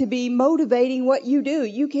going to be motivating what you do.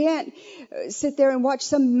 You can't sit there and watch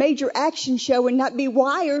some major action show and not be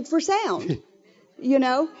wired for sound.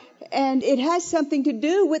 And it has something to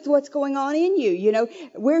do with what's going on in you.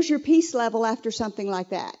 Where's your peace level after something like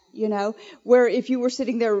that? Where if you were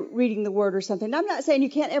sitting there reading the Word or something. I'm not saying you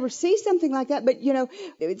can't ever see something like that, but,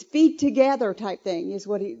 it's feed together type thing is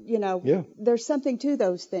what Yeah. There's something to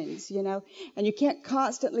those things, and you can't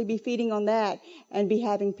constantly be feeding on that and be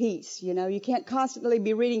having peace. You can't constantly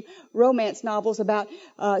be reading romance novels about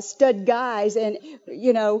stud guys and,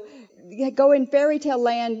 go in fairy tale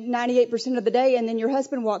land 98% of the day and then your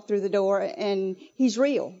husband walked through the door and he's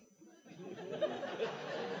real.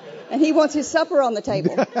 And he wants his supper on the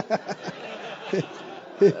table.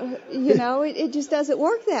 It just doesn't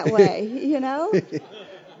work that way,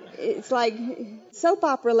 It's like soap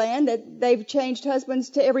opera land that they've changed husbands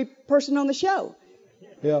to every person on the show.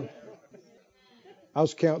 Yeah. I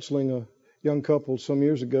was counseling a young couple some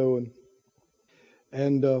years ago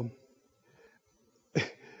and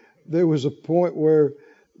there was a point where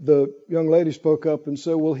the young lady spoke up and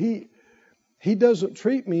said, well, he doesn't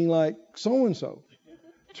treat me like so-and-so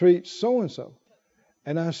treats so-and-so.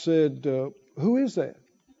 And I said, who is that?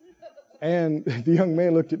 And the young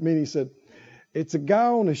man looked at me and he said, it's a guy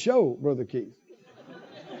on the show, Brother Keith.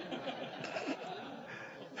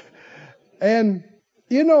 And,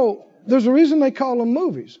 there's a reason they call them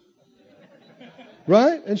movies.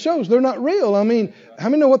 Right? And shows. They're not real. I mean, how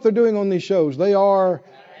many know what they're doing on these shows? They are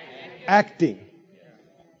acting.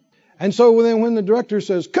 And so then when the director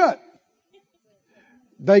says, cut,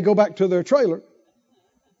 they go back to their trailer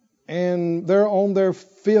and they're on their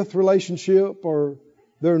 5th relationship or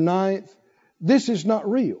their 9th. This is not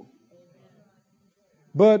real.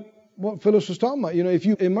 But what Phyllis was talking about, if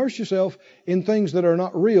you immerse yourself in things that are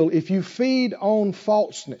not real, if you feed on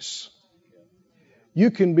falseness, you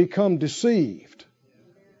can become deceived.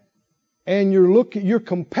 And you're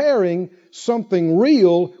comparing something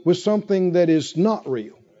real with something that is not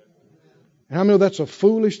real. And how many know that's a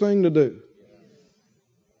foolish thing to do?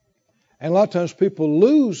 And a lot of times people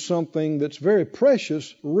lose something that's very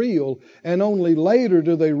precious, real, and only later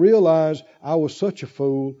do they realize I was such a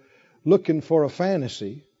fool looking for a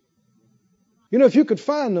fantasy You know, if you could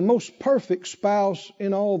find the most perfect spouse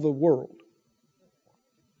in all the world,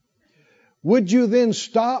 would you then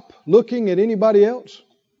stop looking at anybody else?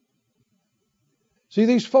 See,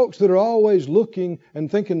 these folks that are always looking and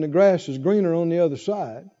thinking the grass is greener on the other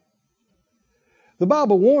side, the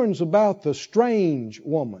Bible warns about the strange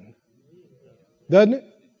woman, doesn't it?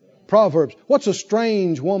 Proverbs. What's a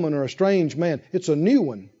strange woman or a strange man? It's a new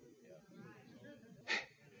one.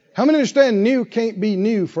 How many understand new can't be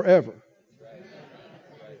new forever?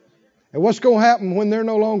 And what's going to happen when they're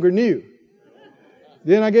no longer new?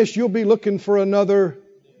 Then I guess you'll be looking for another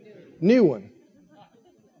new one.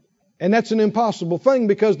 And that's an impossible thing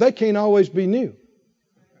because they can't always be new.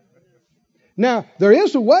 Now, there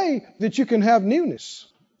is a way that you can have newness.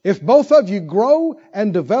 If both of you grow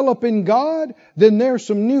and develop in God, then there's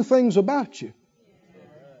some new things about you.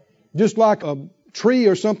 Just like a tree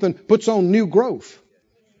or something puts on new growth.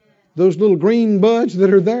 Those little green buds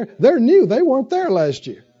that are there, they're new. They weren't there last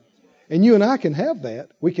year. And you and I can have that.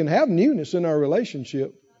 We can have newness in our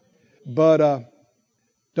relationship. But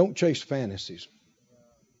don't chase fantasies.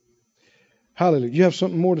 Hallelujah. You have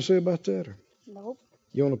something more to say about that? Or Nope.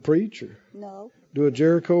 you want to preach? Or No. do a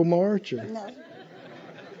Jericho march? Or No.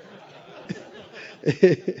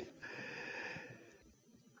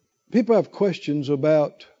 People have questions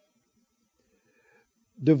about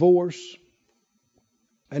divorce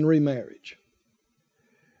and remarriage.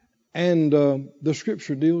 And the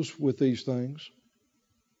scripture deals with these things.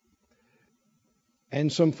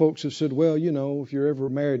 And some folks have said, well, you know, if you're ever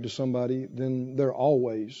married to somebody, then they're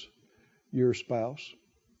always your spouse.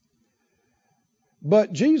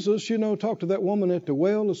 But Jesus, you know, talked to that woman at the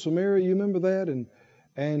well of Samaria. You remember that?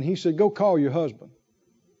 And he said, go call your husband.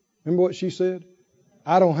 Remember what she said?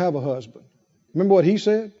 I don't have a husband. Remember what he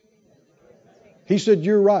said? He said,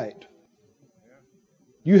 you're right.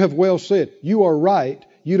 You have well said. You are right.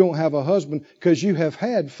 You don't have a husband because you have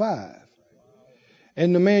had 5.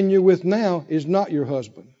 And the man you're with now is not your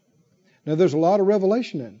husband. Now there's a lot of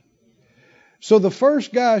revelation in it. So the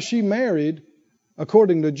first guy she married,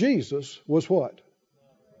 according to Jesus, was what?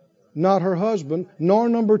 Not her husband, nor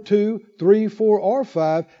number 2, 3, 4, or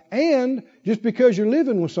 5. And just because you're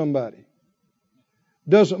living with somebody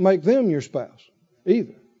doesn't make them your spouse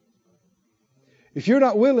either. If you're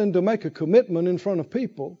not willing to make a commitment in front of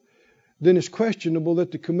people, then it's questionable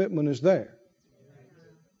that the commitment is there.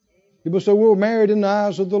 People say, we're married in the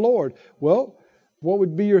eyes of the Lord. Well, what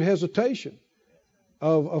would be your hesitation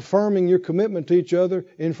of affirming your commitment to each other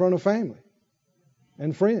in front of family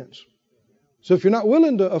and friends? So if you're not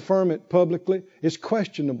willing to affirm it publicly, it's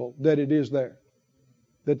questionable that it is there,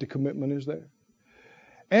 that the commitment is there.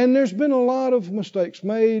 And there's been a lot of mistakes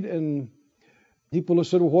made, and people have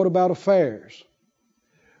said, well, what about affairs?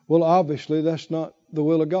 Well, obviously, that's not the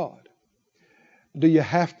will of God. Do you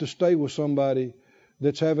have to stay with somebody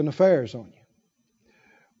that's having affairs on you?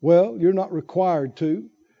 Well, you're not required to,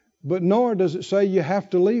 but nor does it say you have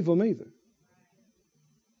to leave them either.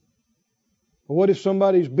 Well, what if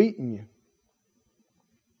somebody's beating you?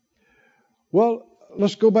 Well,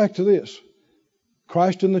 let's go back to this.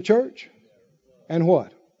 Christ in the church and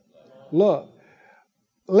what? Love.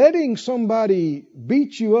 Letting somebody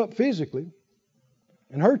beat you up physically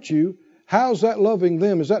and hurt you, how's that loving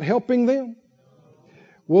them? Is that helping them?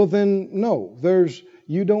 Well, then, no.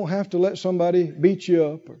 You don't have to let somebody beat you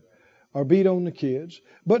up or beat on the kids.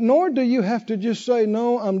 But nor do you have to just say,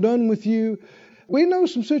 no, I'm done with you. We know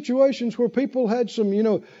some situations where people had some,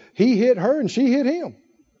 he hit her and she hit him.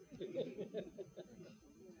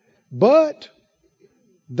 But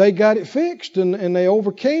they got it fixed and they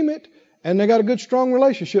overcame it and they got a good, strong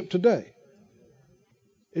relationship today.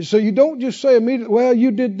 And so you don't just say immediately, well,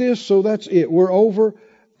 you did this, so that's it. We're over.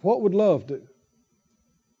 What would love do?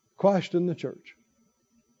 Christ in the church.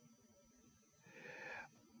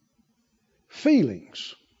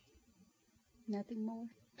 Feelings. Nothing more.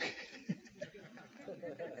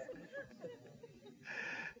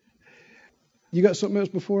 You got something else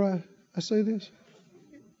before I say this?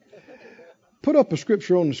 Put up a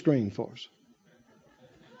scripture on the screen for us.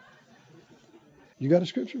 You got a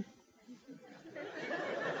scripture?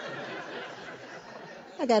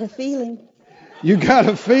 I got a feeling. You got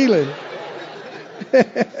a feeling.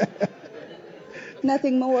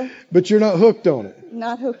 Nothing more. But you're not hooked on it.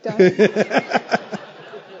 Not hooked on it.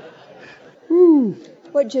 Woo.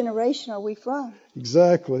 What generation are we from?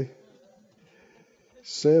 Exactly.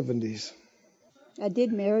 70s. I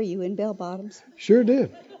did marry you in bell bottoms. Sure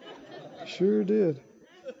did. Sure did.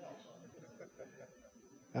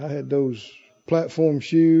 I had those platform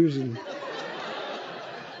shoes and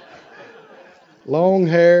long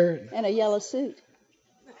hair. And a yellow suit.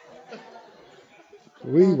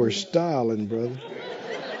 We were styling, brother.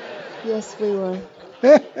 Yes, we were.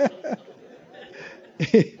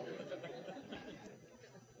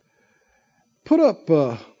 Put up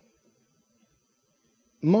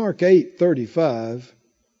Mark 8:35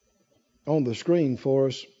 on the screen for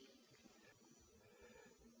us.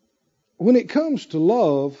 When it comes to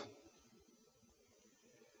love,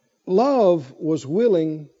 love was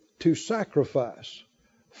willing to sacrifice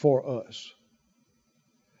for us.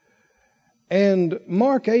 And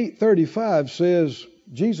Mark 8:35 says,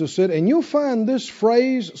 Jesus said, and you'll find this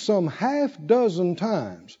phrase some half dozen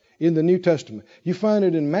times in the New Testament. You find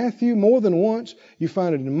it in Matthew more than once. You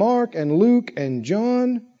find it in Mark and Luke and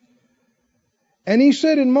John. And he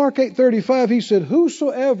said in Mark 8:35, he said,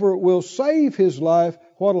 whosoever will save his life,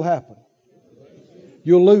 what will happen?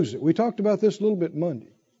 You'll lose it. We talked about this a little bit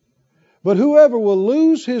Monday. But whoever will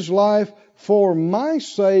lose his life for my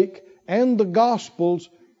sake and the gospel's,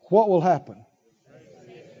 what will happen?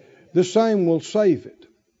 The same will save it.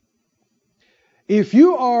 If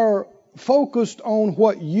you are focused on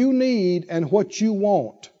what you need and what you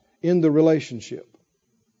want in the relationship,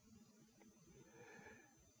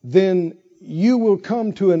 then you will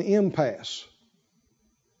come to an impasse.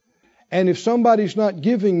 And if somebody's not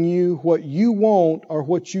giving you what you want or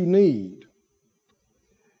what you need,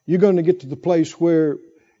 you're going to get to the place where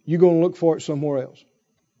you're going to look for it somewhere else.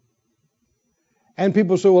 And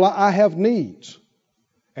people say, well, I have needs.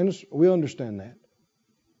 And we understand that.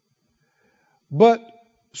 But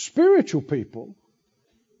spiritual people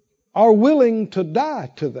are willing to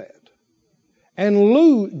die to that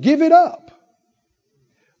and give it up,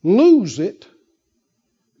 lose it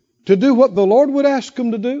to do what the Lord would ask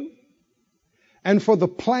them to do, and for the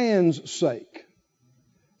plan's sake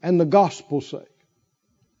and the gospel's sake.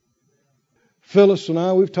 Phyllis and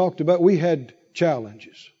I, we've talked about, we had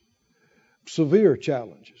challenges, severe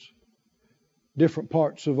challenges, different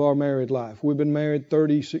parts of our married life. We've been married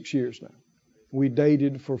 36 years now. We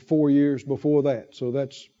dated for 4 years before that. So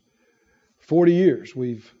that's 40 years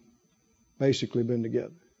we've basically been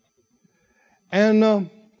together. And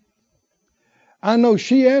I know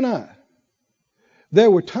she and I, there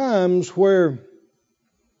were times where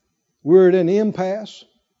we're at an impasse.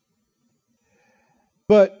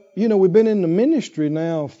 But, you know, we've been in the ministry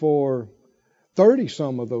now for 30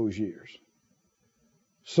 some of those years.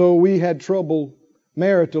 So we had trouble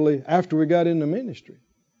maritally after we got into ministry,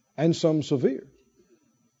 and some severe.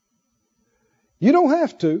 You don't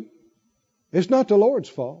have to. It's not the Lord's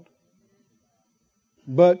fault.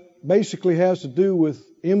 But basically has to do with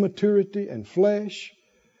immaturity and flesh,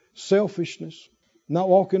 selfishness, not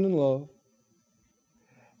walking in love.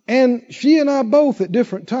 And she and I both at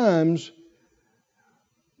different times,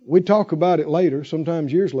 we talk about it later,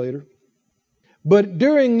 sometimes years later. But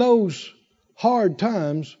during those hard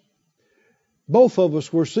times, both of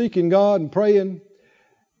us were seeking God and praying,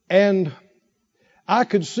 and I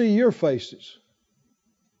could see your faces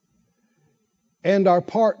and our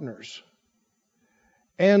partners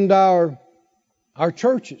and our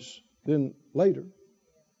churches then later.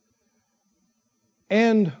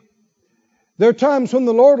 And there are times when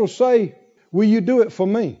the Lord will say, will you do it for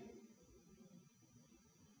me?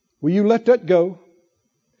 Will you let that go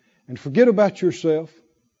and forget about yourself?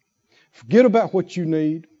 Forget about what you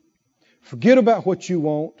need. Forget about what you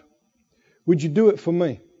want. Would you do it for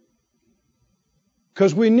me?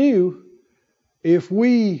 Because we knew if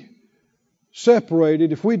we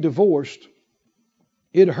separated, if we divorced,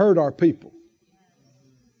 it'd hurt our people.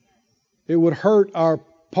 It would hurt our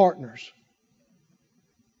partners.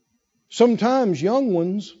 Sometimes young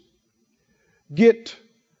ones get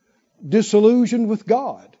disillusioned with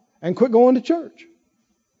God and quit going to church.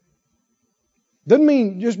 Doesn't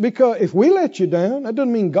mean just because if we let you down, that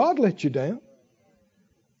doesn't mean God let you down.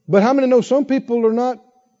 But how many know some people are not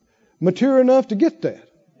mature enough to get that?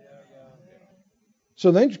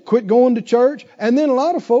 So they quit going to church. And then a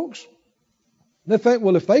lot of folks, they think,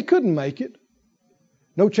 well, if they couldn't make it,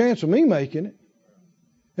 no chance of me making it.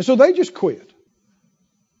 And so they just quit.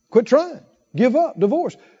 Quit trying. Give up.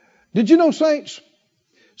 Divorce. Did you know, saints,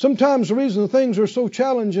 sometimes the reason things are so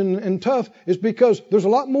challenging and tough is because there's a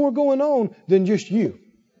lot more going on than just you.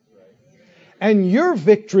 And your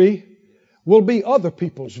victory will be other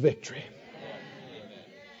people's victory.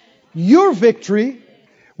 Your victory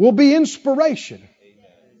will be inspiration.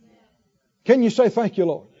 Can you say thank you,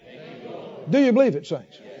 Lord? Do you believe it,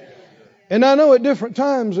 saints? And I know at different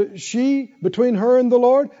times that she, between her and the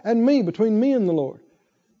Lord, and me, between me and the Lord,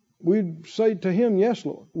 we'd say to Him, yes,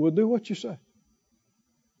 Lord, we'll do what you say.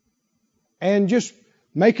 And just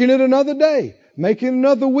making it another day, making it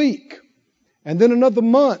another week, and then another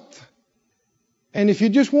month. And if you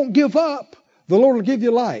just won't give up, the Lord will give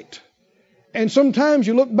you light. And sometimes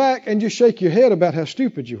you look back and just shake your head about how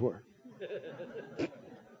stupid you were.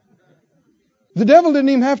 The devil didn't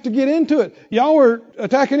even have to get into it. Y'all were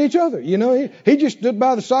attacking each other. You know, he just stood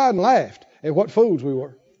by the side and laughed at what fools we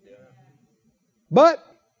were. But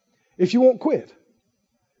if you won't quit,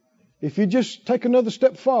 if you just take another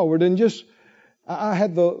step forward and just, I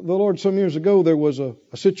had the Lord some years ago, there was a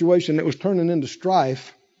situation that was turning into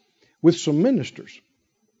strife with some ministers.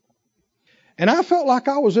 And I felt like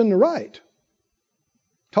I was in the right.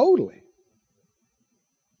 Totally.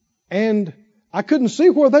 And I couldn't see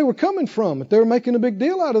where they were coming from. They were making a big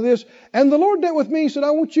deal out of this. And the Lord dealt with me. He said,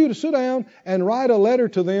 I want you to sit down and write a letter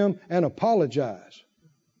to them and apologize.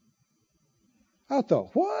 I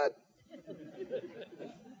thought, what?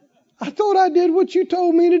 I thought I did what you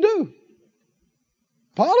told me to do.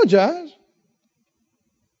 Apologize?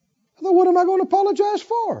 I thought, what am I going to apologize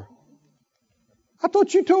for? I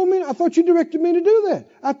thought you directed me to do that.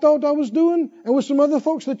 I thought I was doing, and with some other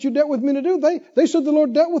folks that you dealt with me to do, they said the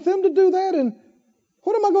Lord dealt with them to do that, and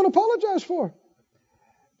what am I going to apologize for?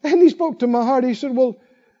 And he spoke to my heart. He said, well,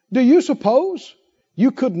 do you suppose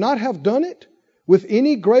you could not have done it with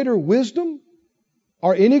any greater wisdom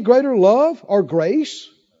or any greater love or grace?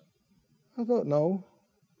 I thought, no.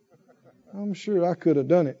 I'm sure I could have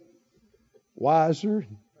done it wiser,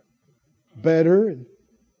 better. And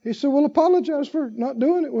he said, well, apologize for not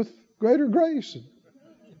doing it with greater grace and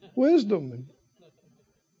wisdom.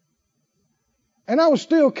 And I was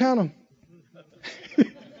still kind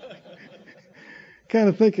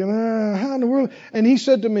of thinking, how in the world? And he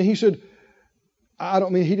said to me, he said, I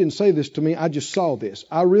don't mean he didn't say this to me. I just saw this.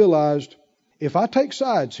 I realized if I take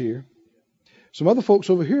sides here, some other folks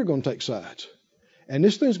over here are going to take sides. And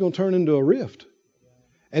this thing's going to turn into a rift.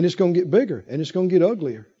 And it's going to get bigger. And it's going to get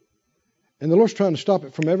uglier. And the Lord's trying to stop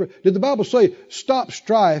it from ever. Did the Bible say stop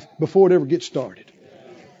strife before it ever gets started?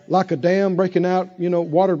 Like a dam breaking out,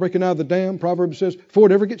 water breaking out of the dam. Proverbs says, before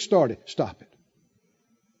it ever gets started, stop it.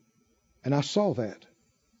 And I saw that.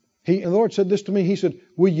 And the Lord said this to me. He said,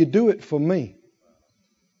 will you do it for me?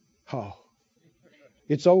 Oh,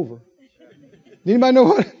 it's over. Anybody know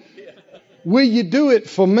what? Will you do it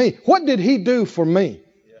for me? What did He do for me?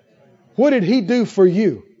 What did He do for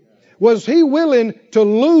you? Was He willing to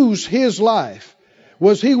lose His life?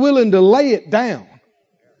 Was He willing to lay it down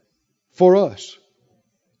for us?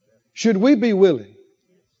 Should we be willing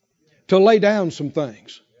to lay down some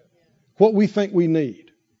things? What we think we need.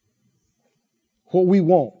 What we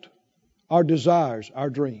want. Our desires, our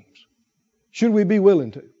dreams. Should we be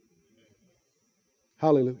willing to?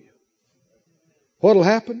 Hallelujah. What'll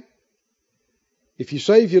happen? If you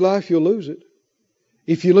save your life, you'll lose it.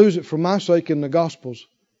 If you lose it for my sake in the Gospels,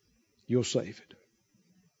 you'll save it.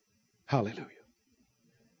 Hallelujah.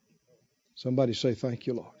 Somebody say, thank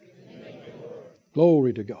you, Lord. Thank you, Lord.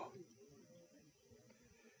 Glory to God.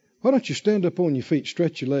 Why don't you stand up on your feet,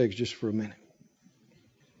 stretch your legs just for a minute.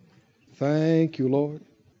 Thank you, Lord.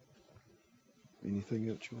 Anything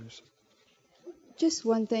else you want to say? Just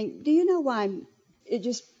one thing. Do you know why it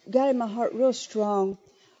just got in my heart real strong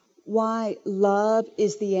why love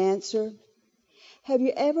is the answer? Have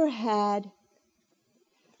you ever had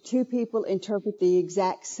two people interpret the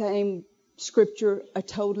exact same scripture a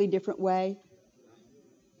totally different way?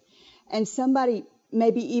 And somebody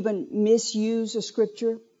maybe even misuse a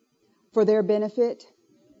scripture for their benefit?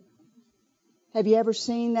 Have you ever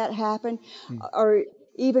seen that happen? Or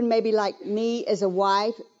even maybe like me as a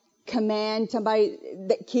wife, command somebody,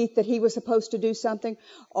 Keith, that he was supposed to do something,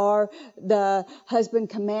 or the husband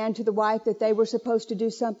command to the wife that they were supposed to do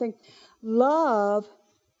something. Love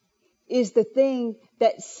is the thing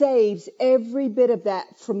that saves every bit of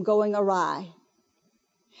that from going awry.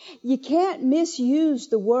 You can't misuse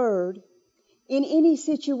the word in any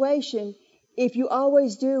situation if you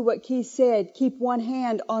always do what Keith said, keep one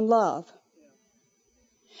hand on love.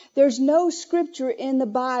 There's no scripture in the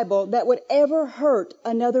Bible that would ever hurt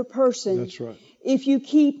another person. That's right. If you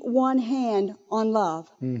keep one hand on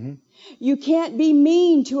love. Mm-hmm. You can't be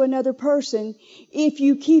mean to another person if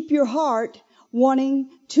you keep your heart wanting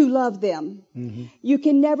to love them. Mm-hmm. You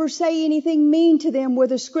can never say anything mean to them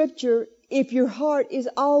with a scripture if your heart is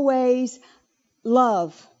always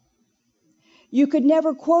love. You could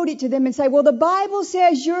never quote it to them and say, well, the Bible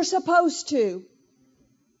says you're supposed to.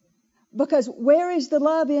 Because where is the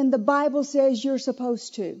love in the Bible says you're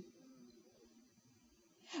supposed to?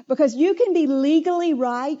 Because you can be legally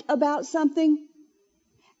right about something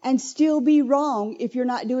and still be wrong if you're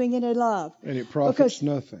not doing it in love. And it profits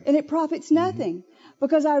nothing. And it profits nothing.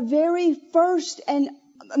 Because our very first and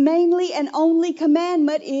mainly and only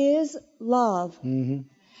commandment is love. Mm-hmm.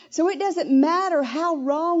 So it doesn't matter how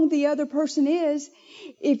wrong the other person is.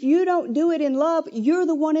 If you don't do it in love, you're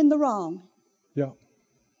the one in the wrong. Yeah.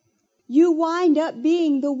 You wind up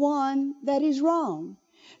being the one that is wrong.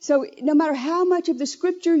 So no matter how much of the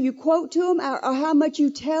scripture you quote to them or how much you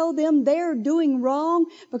tell them they're doing wrong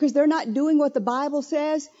because they're not doing what the Bible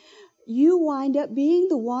says, you wind up being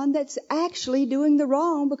the one that's actually doing the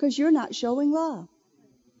wrong because you're not showing love.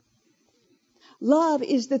 Love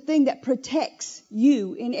is the thing that protects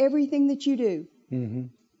you in everything that you do. Mm-hmm.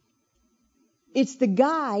 It's the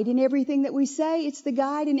guide in everything that we say. It's the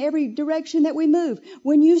guide in every direction that we move.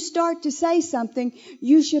 When you start to say something,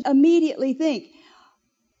 you should immediately think,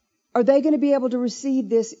 are they going to be able to receive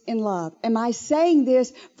this in love? Am I saying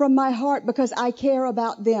this from my heart because I care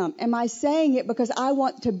about them? Am I saying it because I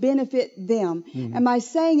want to benefit them? Mm-hmm. Am I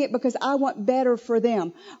saying it because I want better for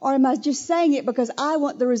them? Or am I just saying it because I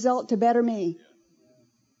want the result to better me?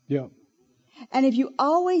 Yeah. And if you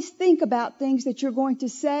always think about things that you're going to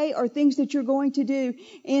say or things that you're going to do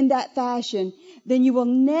in that fashion, then you will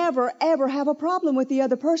never, ever have a problem with the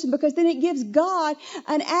other person, because then it gives God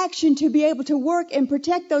an action to be able to work and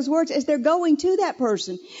protect those words as they're going to that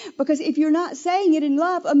person. Because if you're not saying it in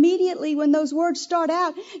love, immediately when those words start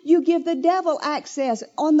out, you give the devil access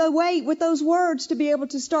on the way with those words to be able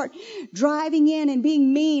to start driving in and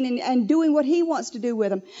being mean and doing what he wants to do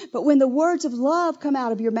with them. But when the words of love come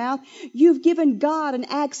out of your mouth, you've given God an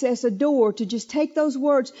access, a door to just take those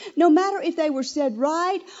words, no matter if they were said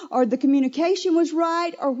right or the communication was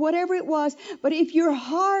right or whatever it was. But if your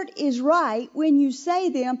heart is right when you say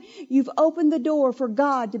them, you've opened the door for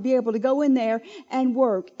God to be able to go in there and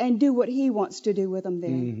work and do what he wants to do with them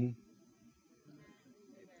then. Mm-hmm.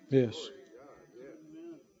 Yes.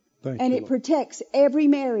 Thank and you, it Lord. protects every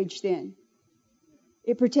marriage then.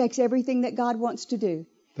 It protects everything that God wants to do.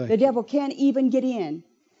 Thank The you. devil can't even get in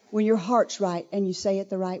when your heart's right and you say it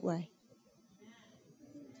the right way.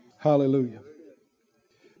 Hallelujah.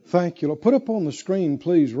 Thank you, Lord. Put up on the screen,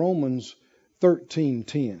 please, Romans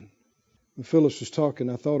 13:10. When Phyllis was talking,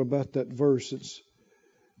 I thought about that verse. It's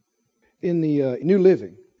in the New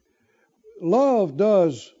Living. Love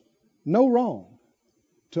does no wrong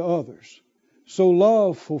to others, so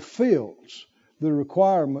love fulfills the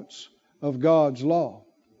requirements of God's law.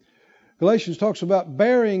 Galatians talks about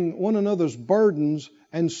bearing one another's burdens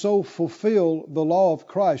and so fulfill the law of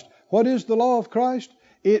Christ. What is the law of Christ?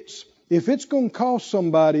 It's, if it's going to cost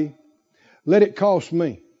somebody, let it cost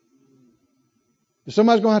me. If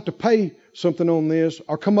somebody's going to have to pay something on this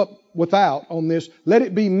or come up without on this, let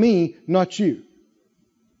it be me, not you.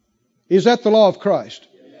 Is that the law of Christ?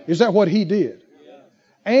 Is that what He did?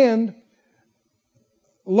 And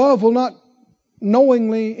love will not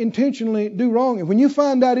knowingly, intentionally do wrong. And when you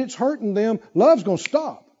find out it's hurting them, love's going to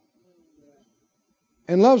stop.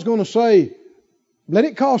 And love's going to say, let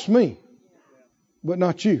it cost me, but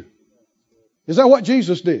not you. Is that what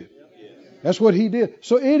Jesus did? That's what He did.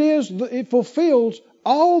 So it fulfills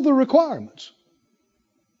all the requirements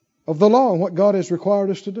of the law and what God has required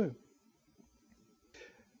us to do.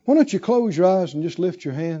 Why don't you close your eyes and just lift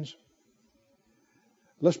your hands?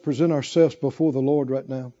 Let's present ourselves before the Lord right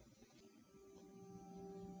now.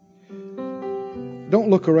 Don't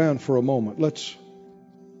look around for a moment. Let's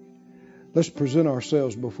present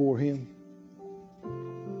ourselves before Him.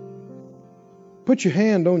 Put your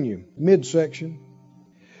hand on your midsection.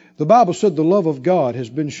 The Bible said the love of God has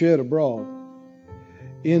been shed abroad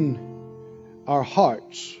in our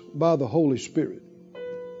hearts by the Holy Spirit.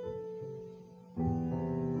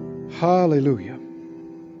 Hallelujah.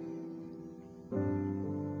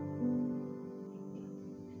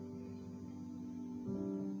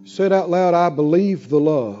 Said out loud, I believe the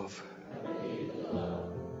love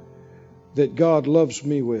that God loves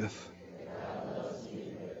me with.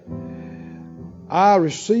 I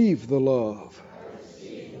receive the love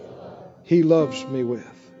He loves me with.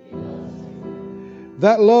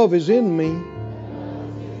 That love is in me,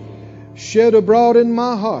 shed abroad in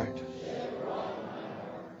my heart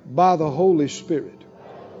by the Holy Spirit.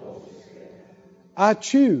 I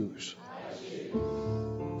choose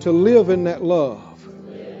to live in that love,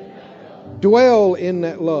 dwell in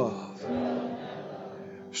that love,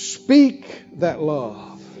 speak that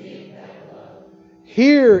love,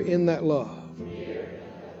 hear in that love,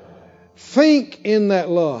 think in that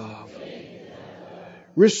love,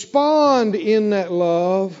 respond in that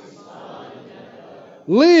love,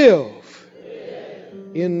 live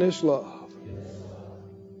in this love.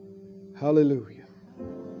 Hallelujah.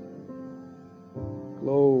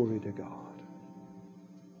 Glory to God.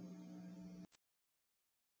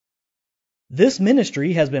 This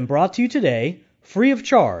ministry has been brought to you today free of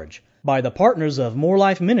charge by the partners of More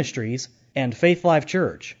Life Ministries and Faith Life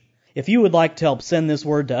Church. If you would like to help send this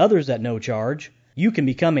word to others at no charge, you can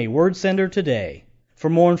become a word sender today. For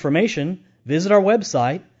more information, visit our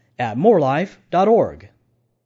website at morelife.org.